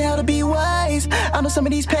taught me how to be wise. I know some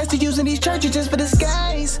of these pastors using these churches just for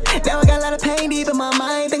disguise. Now I got a lot of pain deep in my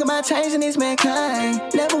mind, think about changing this mankind.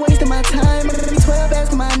 Never wasting my time, I'm gonna be 12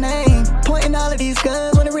 asking my name. Pointing all of these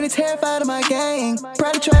guns when they're really terrified of my gang.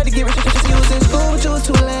 Probably tried to get rich, you was in school, but you was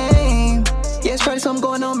too lame. Yeah, it's probably something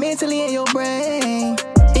going on mentally in your brain.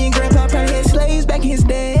 And your grandpa probably had slaves back in his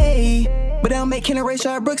day. But they don't make Ken and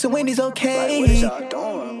Rayshard Brooks and Wendy's okay.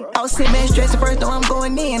 I was sitting man stressed at first, though I'm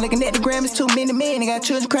going in. Looking at the gram, it's too many men. They got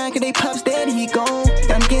children crying cause they pops dead and he gone.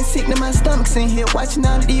 And I'm getting sick to my stomach sitting here watching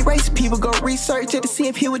all of these racist people go research it to see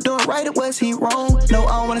if he was doing right or was he wrong. No,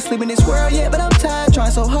 I don't wanna sleep in this world yet, but I'm tired.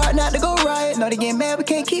 Trying so hard not to go riot. No, they get mad, we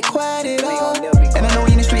can't keep quiet at all. And I know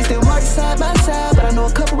we in the streets still march side by side, but I know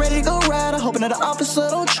a couple ready to go ride. I hope another officer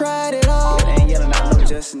don't try it at all.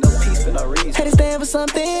 violence and no peace for no reason. Had to stand for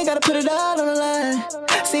something, gotta put it all on the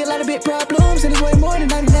line. See a lot of big problems and it's way more than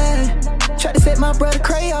 99. Tried to set my brother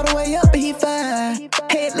Cray all the way up, but he fine.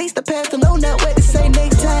 Hey, at least the pastor know not what to say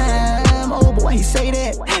next time. Oh, but why he say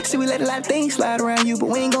that? See, we let a lot of things slide around you, but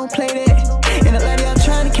we ain't gon' play that. And a lot of y'all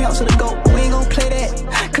trying to counsel the GOAT, but we ain't gon' play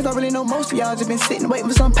that. Cause I really know most of y'all just been sitting waiting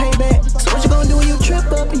for some payback. So what you gonna do when you trip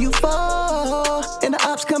up and you fall? And the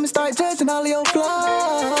ops come and start judging all of your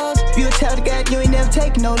flaws. You a child of God, you ain't never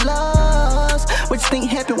taking no loss. What you think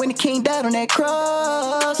happened when the king died on that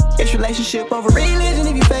cross? It's relationship over religion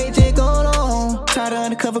if you fake it going on. Tired of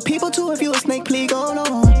undercover people too, if you a snake, please go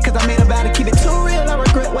on. Cause I made about to keep it too real, I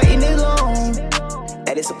regret waiting this long.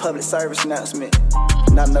 Hey, this a public service announcement,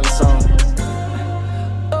 not another song.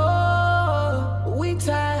 Oh, we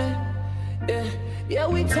tired. Yeah,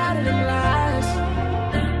 we tired of them lies.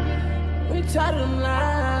 We tired of them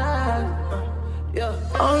lies. Yeah.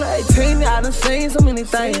 On 18, I done seen so many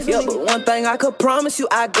things. Yeah, but one thing I could promise you,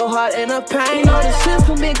 I go hard in the pain. You know the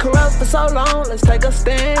system been corrupt for so long, let's take a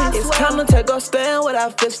stand. It's time to take a stand with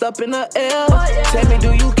our fist up in the air. Tell me,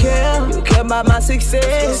 do you care? You care about my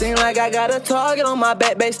success? Seem like I got a target on my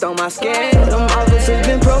back based on my skin. Them officers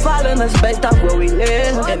been profiling us based off where we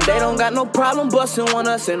live. And they don't got no problem busting on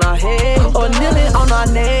us in our head or kneeling on our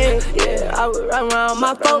neck. Yeah, I would ride around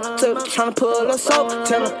my folks, tryna pull us up.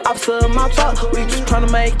 Tell them officer my fault. We just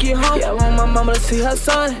tryna make it home. Yeah, I want my mama to see her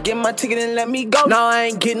son. Get my ticket and let me go. No, I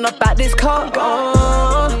ain't getting up out this car.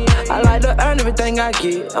 I like to earn everything I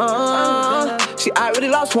get. She already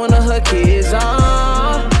lost one of her kids.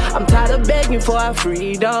 I'm tired of begging for our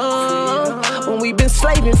freedom when we been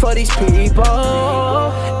slaving for these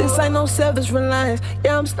people. This ain't no selfish reliance.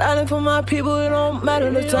 Yeah, I'm starting for my people. It don't matter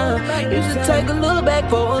the time. Used to take a look back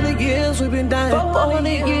for all the years we've been dying. For all the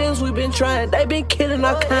years we've been trying. They been killing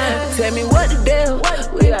our kind. Tell me what the deal.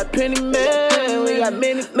 We got plenty men. We got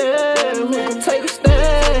many men who can take a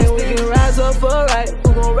stand. We can rise up for right.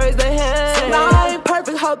 Who gon' raise their hand? So now I ain't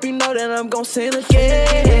perfect. Hope you know that I'm gon' sin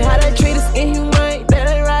again. And how they treat us inhumane. That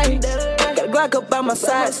ain't right. Got a Glock up by my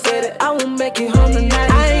side, said it, I won't make it home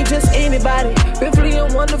tonight. I ain't just anybody, fearfully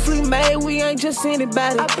and wonderfully made. We ain't just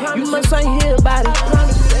anybody, you must ain't hear about it.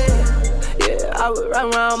 Yeah, I would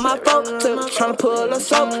ride around my folks, tryna pull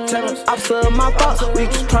us up. Tell them officer my fault, we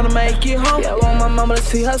just tryna make it home. Yeah, I want my mama to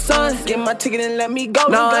see her son. Get my ticket and let me go.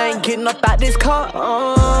 No, I ain't getting up out this car.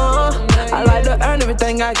 I like to earn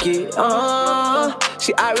everything I get.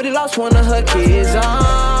 She already lost one of her kids.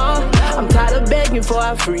 I'm tired of begging for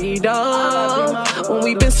our freedom when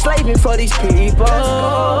we been slaving for these people.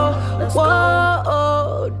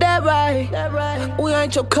 Whoa, that right. We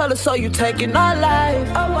ain't your color, so you taking our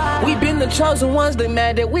life. We been the chosen ones, they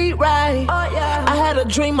mad that we right. I had a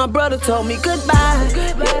dream, my brother told me goodbye.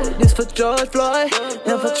 Yeah, this for George Floyd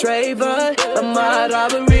and for Trayvon, Ahmaud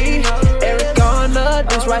Arbery, Eric Garner.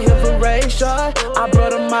 This right here for Ray Shaw. I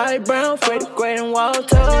brought him Mike Brown, Freddie Gray and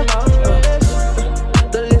Walter.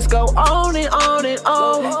 The list go on and on and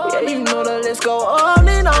on. Yeah, you know the list go on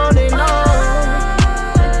and on and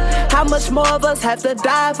on. How much more of us have to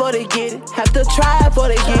die for they get it? Have to try for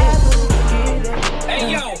they get it?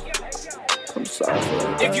 Hey yo, I'm sorry for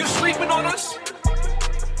that. If you sleeping on us,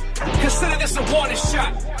 consider this a warning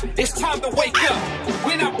shot. It's time to wake up.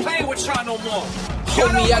 We're not playing with y'all no more.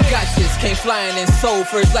 Homie, I got this. Came flying in soul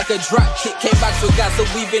first like a drop kick. Came back so God, so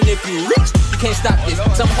even if you rich, you can't stop this.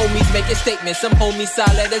 Some homies making statements, some homies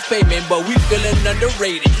solid as payment, but we feeling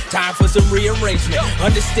underrated. Time for some rearrangement.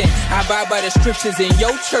 Understand, I abide by the scriptures in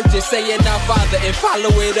your churches, saying our Father and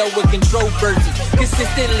follow it up with control verses.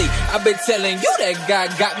 Consistently, I've been telling you that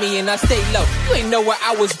God got me and I stay low. You ain't know where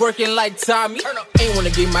I was working like Tommy. Ain't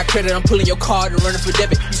wanna give my credit, I'm pulling your card and running for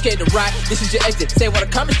debit. You scared to ride? This is your exit. Say what the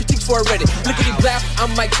comments, critiques for Reddit. Look at these black.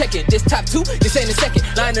 I'm Mike checking, this top two, this ain't a second.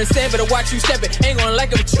 Now I understand, better watch you step it. Ain't gonna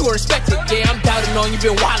like it, but you will respect it. Yeah, I'm doubting on you,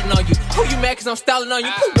 been wildin' on you. Who you mad cause I'm styling on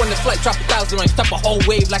you? Put one in flight, drop 1,000 on you. Stop a whole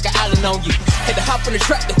wave like an island on you. Had to hop on the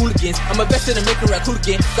track, the hooligans. I'm a best in the making rap cool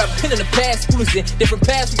again. Got a pin in the past, schoolers in. Different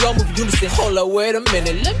paths, we all move in unison. Hold up, wait a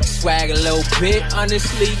minute, let me swag a little bit.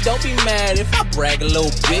 Honestly, don't be mad if I brag a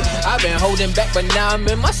little bit. I've been holding back, but now I'm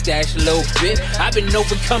in my stash a little bit. I've been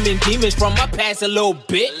overcoming demons from my past a little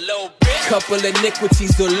bit. Couple of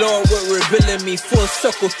iniquities, the Lord will revealing me. Full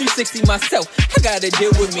circle, 360 myself. I gotta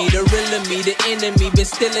deal with me, the real of me, the enemy been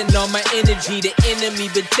stealing all my energy. The enemy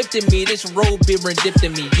been tipping me. This road been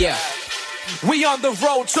redempting me, yeah. We on the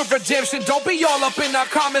road to redemption. Don't be all up in our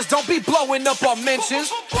comments. Don't be blowing up our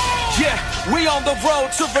mentions. Yeah, we on the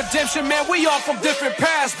road to redemption, man. We all from different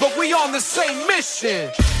paths, but we on the same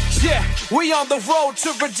mission. Yeah, we on the road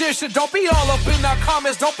to redemption. Don't be all up in our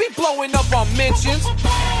comments. Don't be blowing up our mentions.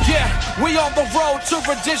 Yeah, we on the road to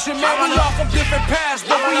redemption, man. We all from different paths,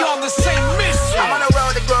 but we on the same mission. I'm on the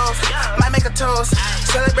road to growth, might make a toast.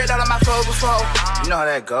 Celebrate all of my foes before. You know how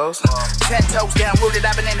that goes. 10 toes down, rooted,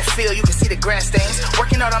 I've been in the field. You can see the grass stains.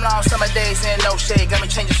 Working all them long summer days and no shade. Got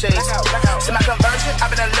me changing shades. See my conversion,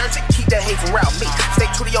 I've been allergic. Keep that hate around me.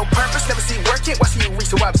 Stay true to your purpose, never see work it. Watching you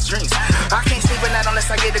reach the wildest dreams. I can't sleep at night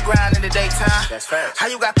unless I get the grind in the daytime. That's fact.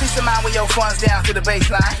 How you got peace of mind when your funds down to the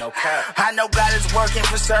baseline? No cap. I know God is working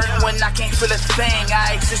for certain when I can't feel a thing.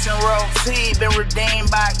 I exist in royalty, been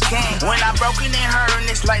redeemed by a king. When I'm broken and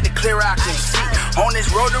hurting, it's like the clear I can see. On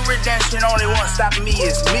this road to redemption, only one stopping me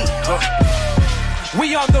is me.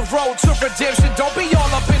 We on the road to redemption. Don't be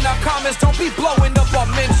all up in our comments. Don't be blowing up our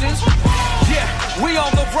mentions. Yeah, we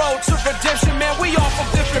on the road to redemption, man. We all from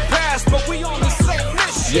different paths, but we on the same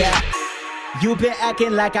mission. Yeah, you been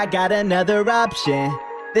acting like I got another option.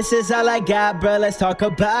 This is all I got, bro. Let's talk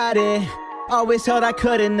about it. Always told I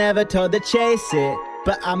couldn't, never told to chase it.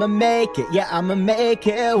 But I'ma make it, yeah, I'ma make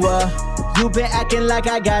it, you been acting like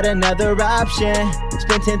I got another option.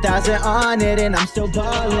 Spent 10,000 on it and I'm still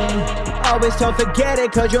ballin'. Always told forget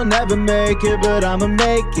it cause you'll never make it. But I'ma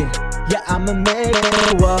make it, yeah, I'ma make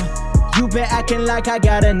it, you been acting like I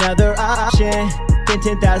got another option. Spent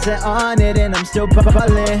 10,000 on it and I'm still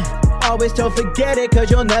ballin'. Always told forget it cause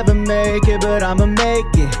you'll never make it. But I'ma make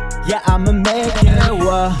it, yeah, I'ma make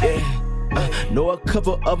it, Know a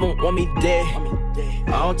couple of them want me dead.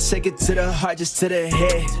 I don't take it to the heart, just to the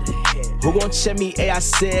head. Who gon' check me? Hey, I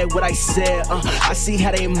said what I said. I see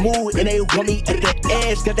how they move and they want me at the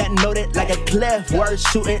edge. Got that noted like a clef, words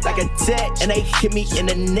shooting like a text. And they hit me in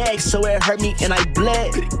the neck, so it hurt me and I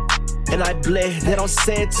bled. And I bled, they don't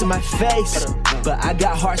say it to my face. But I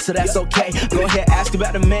got heart, so that's okay. Go ahead, ask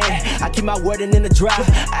about the man. I keep my wording in the drive.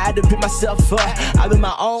 I had to pick myself up, I've been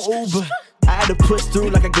my own Uber. I had to push through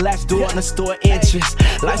like a glass door on a store entrance.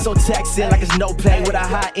 Life's so taxing like it's no play with a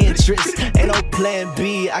high interest. Ain't no plan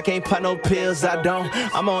B, I can't pop no pills, I don't.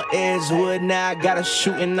 I'm on Edgewood now, I got a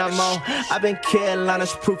shoot and I'm on. I've been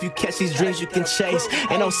Carolina's proof you catch these dreams you can chase.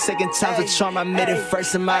 Ain't no second times a charm, I made it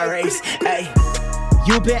first in my race. Ay.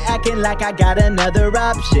 You been acting like I got another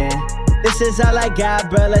option. This is all I got,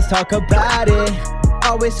 bro, let's talk about it.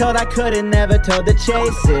 Always told I couldn't, never told to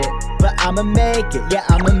chase it. But I'ma make it, yeah,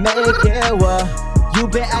 I'ma make it, you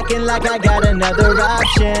been acting like I got another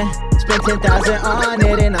option. Spent 10,000 on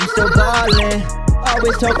it and I'm still ballin'.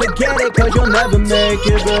 Always told forget it cause you'll never make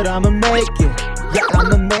it. But I'ma make it, yeah,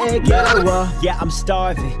 I'ma make it, yeah, I'm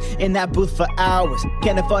starving in that booth for hours.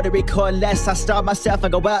 Can't afford to record less, I starve myself, I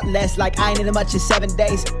go out less. Like I ain't in it much in 7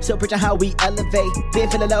 days. Still preaching how we elevate. Been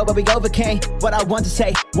feeling low but we overcame what I want to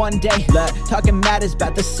say one day. Look, talking matters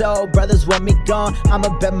about the soul. Brothers want me gone, I'ma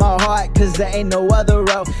bet my heart cause there ain't no other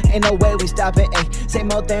road. Ain't no way we stopping, ayy.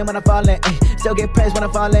 Same old thing when I'm falling, ayy. Still get praised when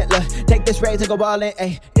I'm falling, look. Take this raise and go ballin',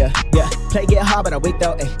 ayy. Yeah, yeah. Play get hard but I'm weak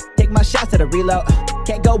though, ayy. Take my shots to the reload.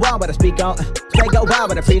 Can't go on what I speak on. Straight go wild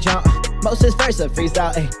when I preach on. Moses verse a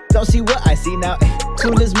freestyle, ayy. Don't see what I see now, ayy.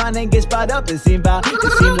 Soon as my name gets spot up, it seem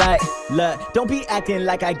like, look, don't be acting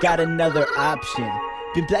like I got another option.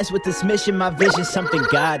 Been blessed with this mission, my vision, something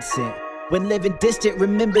God sent. When living distant,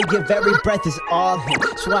 remember your very breath is all Him.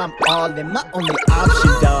 So I'm all in, my only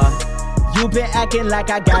option, dawg. You been acting like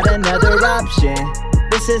I got another option.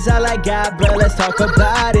 This is all I got, bro, let's talk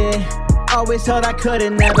about it. Always told I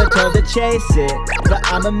couldn't, never told to chase it. But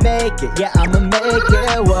I'ma make it, yeah, I'ma make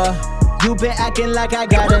it, you been acting like I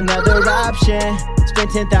got another option.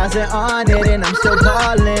 Spent 10,000 on it and I'm still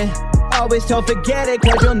ballin'. Always told forget it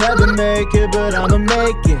cause you'll never make it. But I'ma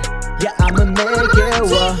make it, yeah, I'ma make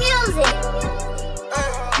it,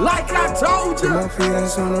 Like I told you,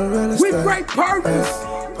 with great purpose.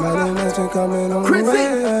 Chrissy,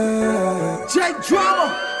 J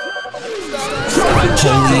Drama.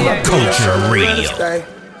 Holy Culture Radio.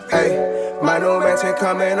 Hey, my new mansion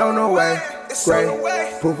coming on the way.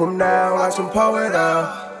 Great, proof them down, watch them pour it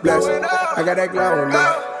up. Bless it, I got that glow on me.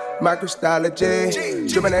 My Christology,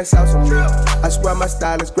 dripping that sauce on me. I swear my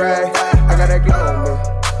style is great. I got that glow on me.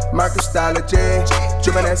 My Christology,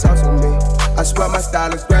 dripping that sauce on me. I swear my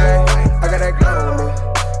style is great. I got that glow on me.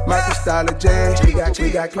 My Christology, we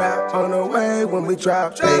got clout on the way when we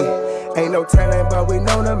drop. Hey, ain't no talent, but we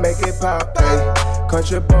know to make it pop. Hey,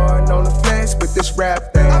 country boy on the flex with this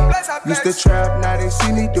rap thing. Used to trap, now they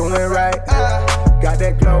see me doing right. Got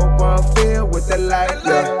that globe on filled with the light.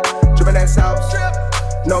 Yeah, dripping that sauce.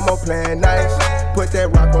 No more playing nice. Put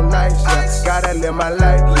that rock on nice. Yeah, gotta live my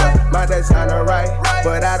life. Yeah, my designer right.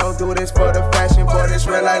 But I don't do this for the fashion, boy. This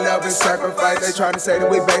real life love and sacrifice. They tryna say that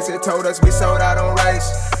we basic, told us we sold out on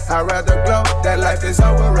rice. I'd rather glow, that life is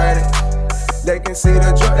overrated. They can see the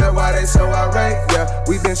drug, that's why they so irate. Yeah,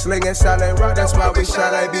 we been slinging silent rock, that's why we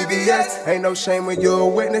shot like BBS. Ain't no shame when you're a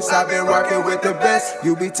witness, I've been rocking with the best.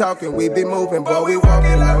 You be talking, we be moving, but we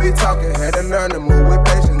walking like we talking. Had to learn to move with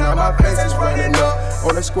patience, now my face is running up.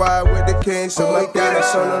 On the squad with the king, so look at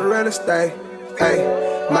us on the real estate. Hey,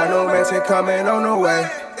 my new mansion coming on the way.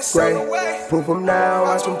 Great, proof them now,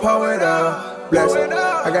 watch them pull it up. Bless it,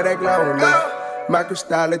 I got that glow on me. My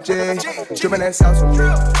Christology, dripping that sauce on me.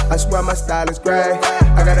 I swear my style is great.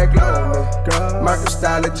 I got that glow on me. My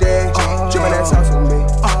Christology, dripping that sauce on me.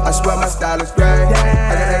 I swear my style is great. I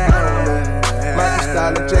got that glow on me. My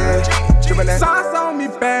Christology, dripping that sauce on me,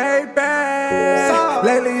 baby.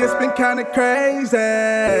 Lately it's been kinda crazy.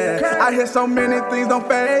 I hear so many things don't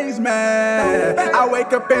faze me. I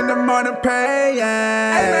wake up in the morning praying,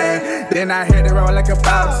 then I hit it roll like a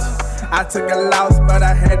boss. I took a loss, but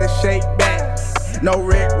I had to shake back. No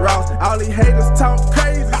Rick Ross, all these haters talk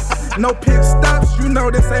crazy. No pit stops, you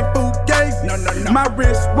know this ain't fugazi. No. My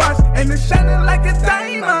wristwatch and it's shining like a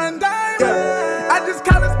diamond. Yeah. I just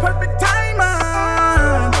call this perfect timing.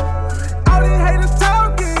 All these haters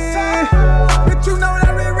talking, but you know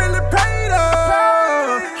that we really paid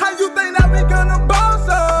up. How you think that we gonna boss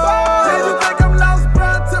up? Yeah, you think I'm lost,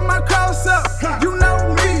 bro, till my cross up. You know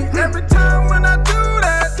me, every time when I do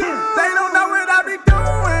that, they don't know what I be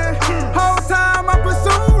doing. Whole time I pursue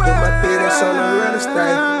it. Put my feet on the real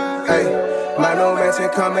estate. Hey, my new mansion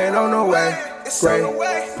coming on the way. Great,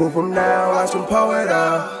 proof them now, watch them pull it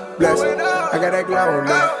up. Bless it, I got that glow on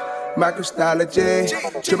me. My Christology,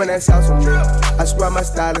 dripping that sauce on me. I swear my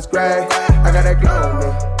style is great. I got that glow on me.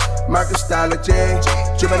 My Christology,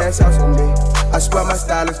 dripping that sauce on me. I swear my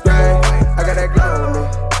style is great. I got that glow on me.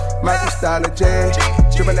 My Christology,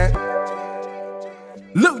 dripping that.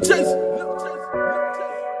 Look, Jason,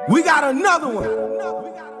 we got another one.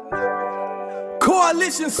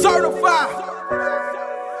 Coalition certified.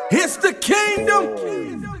 It's the kingdom.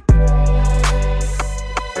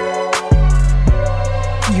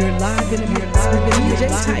 You're live in DJ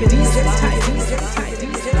Titus.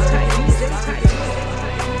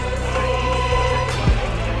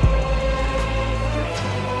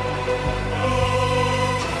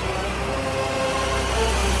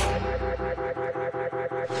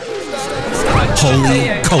 Holy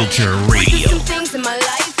Culture Radio. Some things in my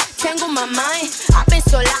life tangle my mind. I've been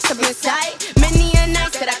so locked up inside. Many a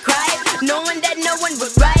nights that I cried, knowing that no one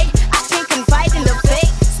would write. I can't confide in the fake.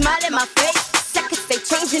 Smile in my face. Seconds they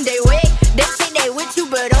changing their way. They say they with you,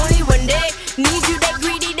 but only when they need you. They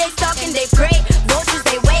greedy, they stalking, they pray. Vultures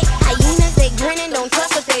they wait. Hyenas they grinning, don't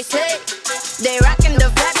trust what they say. They rocking the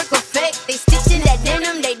fabric of fake. They stitching that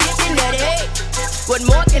denim, they ditching that hate. What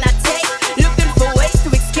more can I take? Looking for ways to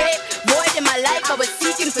escape. Void in my life, I was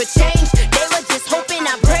seeking for change. They were just hoping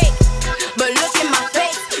I break. But look in my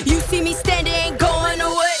face, you see me standing, ain't going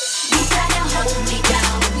away. You try to hold me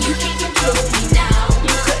down, you can't control me now.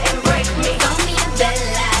 You couldn't break me, throw me a bad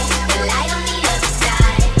light, the light on the other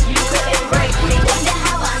side. You couldn't break me, wonder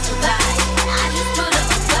how I survive. I just put up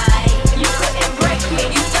a fight. You couldn't break me,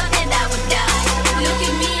 you thought that I would die. Look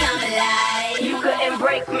at me, I'm alive. You couldn't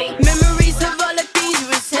break me. Memories of all the things you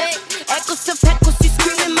would say. Echoes of echoes, you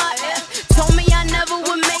scream in my ear. Told me I never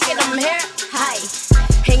would make it, I'm here. Hi,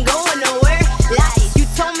 ain't going nowhere. Lies, you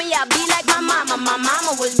told me I'd be like my mama. My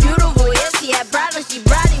mama was beautiful, yeah, she had problems, she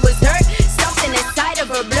probably was hurt. Something inside of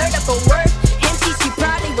her blurred up her worth. Empty, she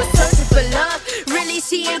probably was searching for love. Really,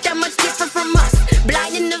 she ain't that much different from us.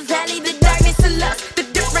 Blind in the valley, the darkness of lust. The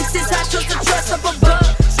difference is I chose to trust up above.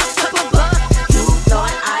 Up above. You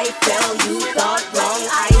thought I fell, you thought wrong,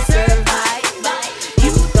 I survived.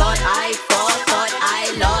 You thought I fall, thought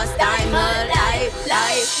I lost, I'm alive.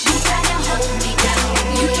 You try to hold me down,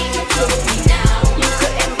 you can't control me now. You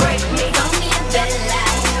couldn't break me, throw me a bad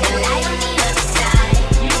light, the light on the other side.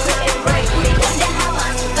 You couldn't break me, wonder how I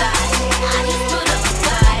survived. I just put up a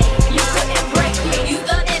fight. You couldn't break me, you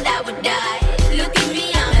thought that I would die. Look at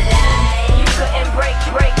me, I'm alive. You couldn't break.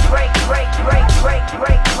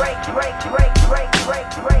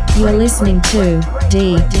 You're listening to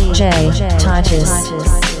DJ Titus.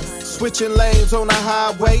 Switching lanes on the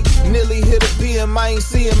highway, nearly hit a BM, I ain't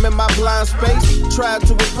see him in my blind space. Tried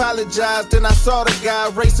to apologize, then I saw the guy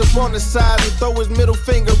race up on the side and throw his middle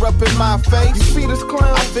finger up in my face. You see this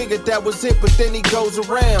clown? I figured that was it, but then he goes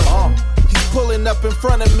around. He's pulling up in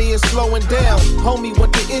front of me and slowing down. Homie,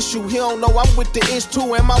 what the issue? He don't know I'm with the ish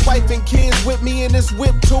too, and my wife and kids with me in this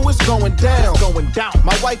whip too. It's going down.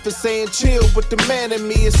 My wife is saying chill, but the man in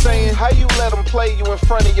me is saying, how you let him play you in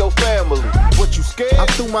front of your family? What, you scared? I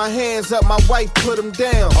threw my hands up, my wife put him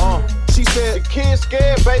down. She said, the kid's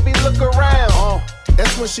scared, baby, look around.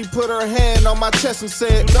 That's when she put her hand on my chest and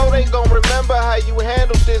said, "No, they gon' remember how you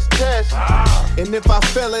handled this test. And if I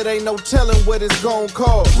fail, it ain't no telling what it's gon'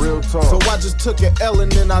 cost." Real talk. So I just took an L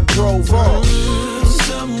and then I drove off.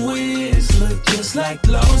 Some wins look just like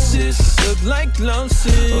losses, look like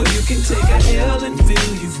losses. Or you can take a L and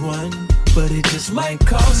feel you've won, but it just might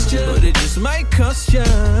cost you. But it just might cost you.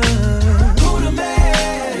 Who the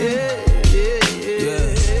man?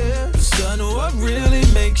 Yeah. Son, what really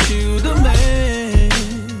makes you the man?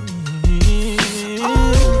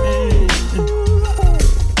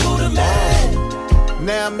 Who the man?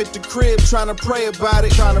 Now I'm at the crib trying to pray about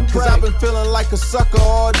it. Cause I've been feeling like a sucker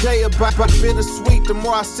all day about it. Bittersweet, the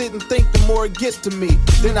more I sit and think, the more it gets to me.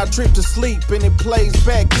 Then I drift to sleep and it plays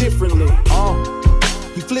back differently.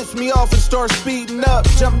 He flips me off and starts speeding up.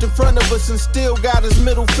 Jumped in front of us and still got his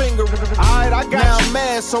middle finger. Alright, I got now you. I'm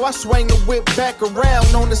mad, so I swing the whip back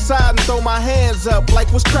around on the side and throw my hands up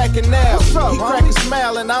like what's cracking now. What's up, he crack a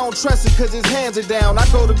smile and I don't trust it cause his hands are down. I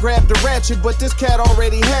go to grab the ratchet, but this cat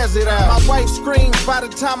already has it out. My wife screams, by the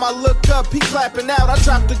time I look up, he clapping out. I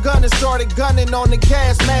dropped the gun and started gunning on the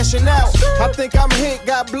gas, mashing out. I think I'm hit,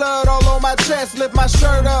 got blood all on my chest. Lift my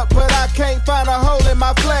shirt up, but I can't find a hole in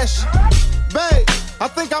my flesh. Babe, I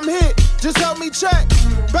think I'm hit, just help me check.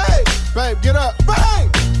 Babe, get up,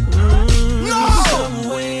 babe! No! Some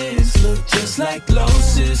wins look just like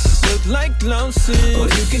losses, look like losses. Or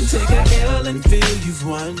you can take a L and feel you've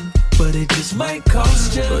won, but it just might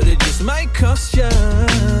cost you. But it just might cost you.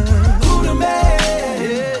 Who the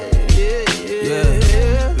man?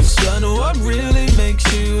 Yeah. Son, what really makes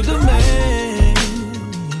you the man?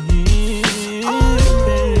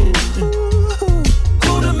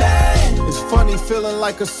 Funny feeling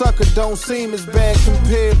like a sucker don't seem as bad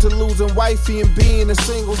compared to losing wifey and being a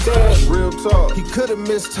single dad. Real talk. He could've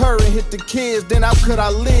missed her and hit the kids, then how could I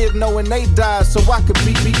live knowing they died so I could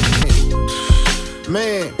be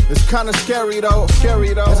Man, it's kinda scary though.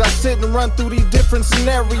 As I sit and run through these different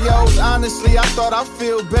scenarios, honestly, I thought I'd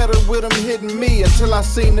feel better with them hitting me until I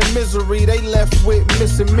seen the misery they left with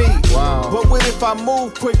missing me. Wow. But what if I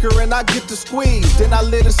move quicker and I get to squeeze? Then I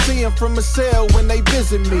let her see them from a cell when they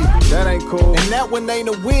visit me. That ain't cool. And that one ain't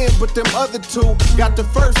a win, but them other two got the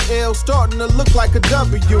first L starting to look like a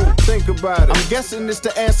W. Think about it. I'm guessing it's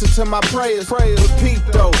the answer to my prayers. Repeat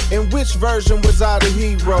though, in which version was I the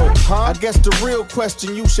hero? I guess the real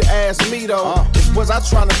question you should ask me though is, was I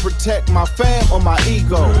trying to protect my fam or my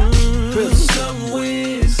ego? Some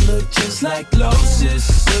wins look just like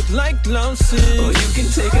losses, look like losses. Or you can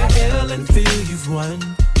take a L and feel you've won,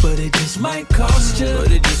 but it just might cost you.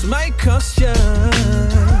 But it just might cost you.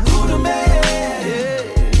 Who the man?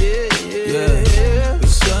 Yeah.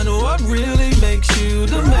 Son, what really makes you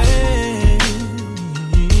the man?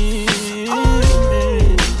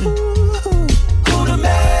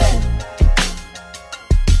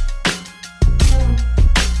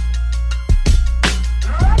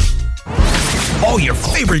 All your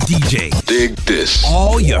favorite DJs. Dig this.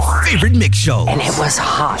 All your favorite mix shows. And it was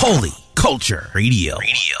hot. Holy Culture Radio.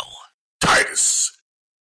 Titus.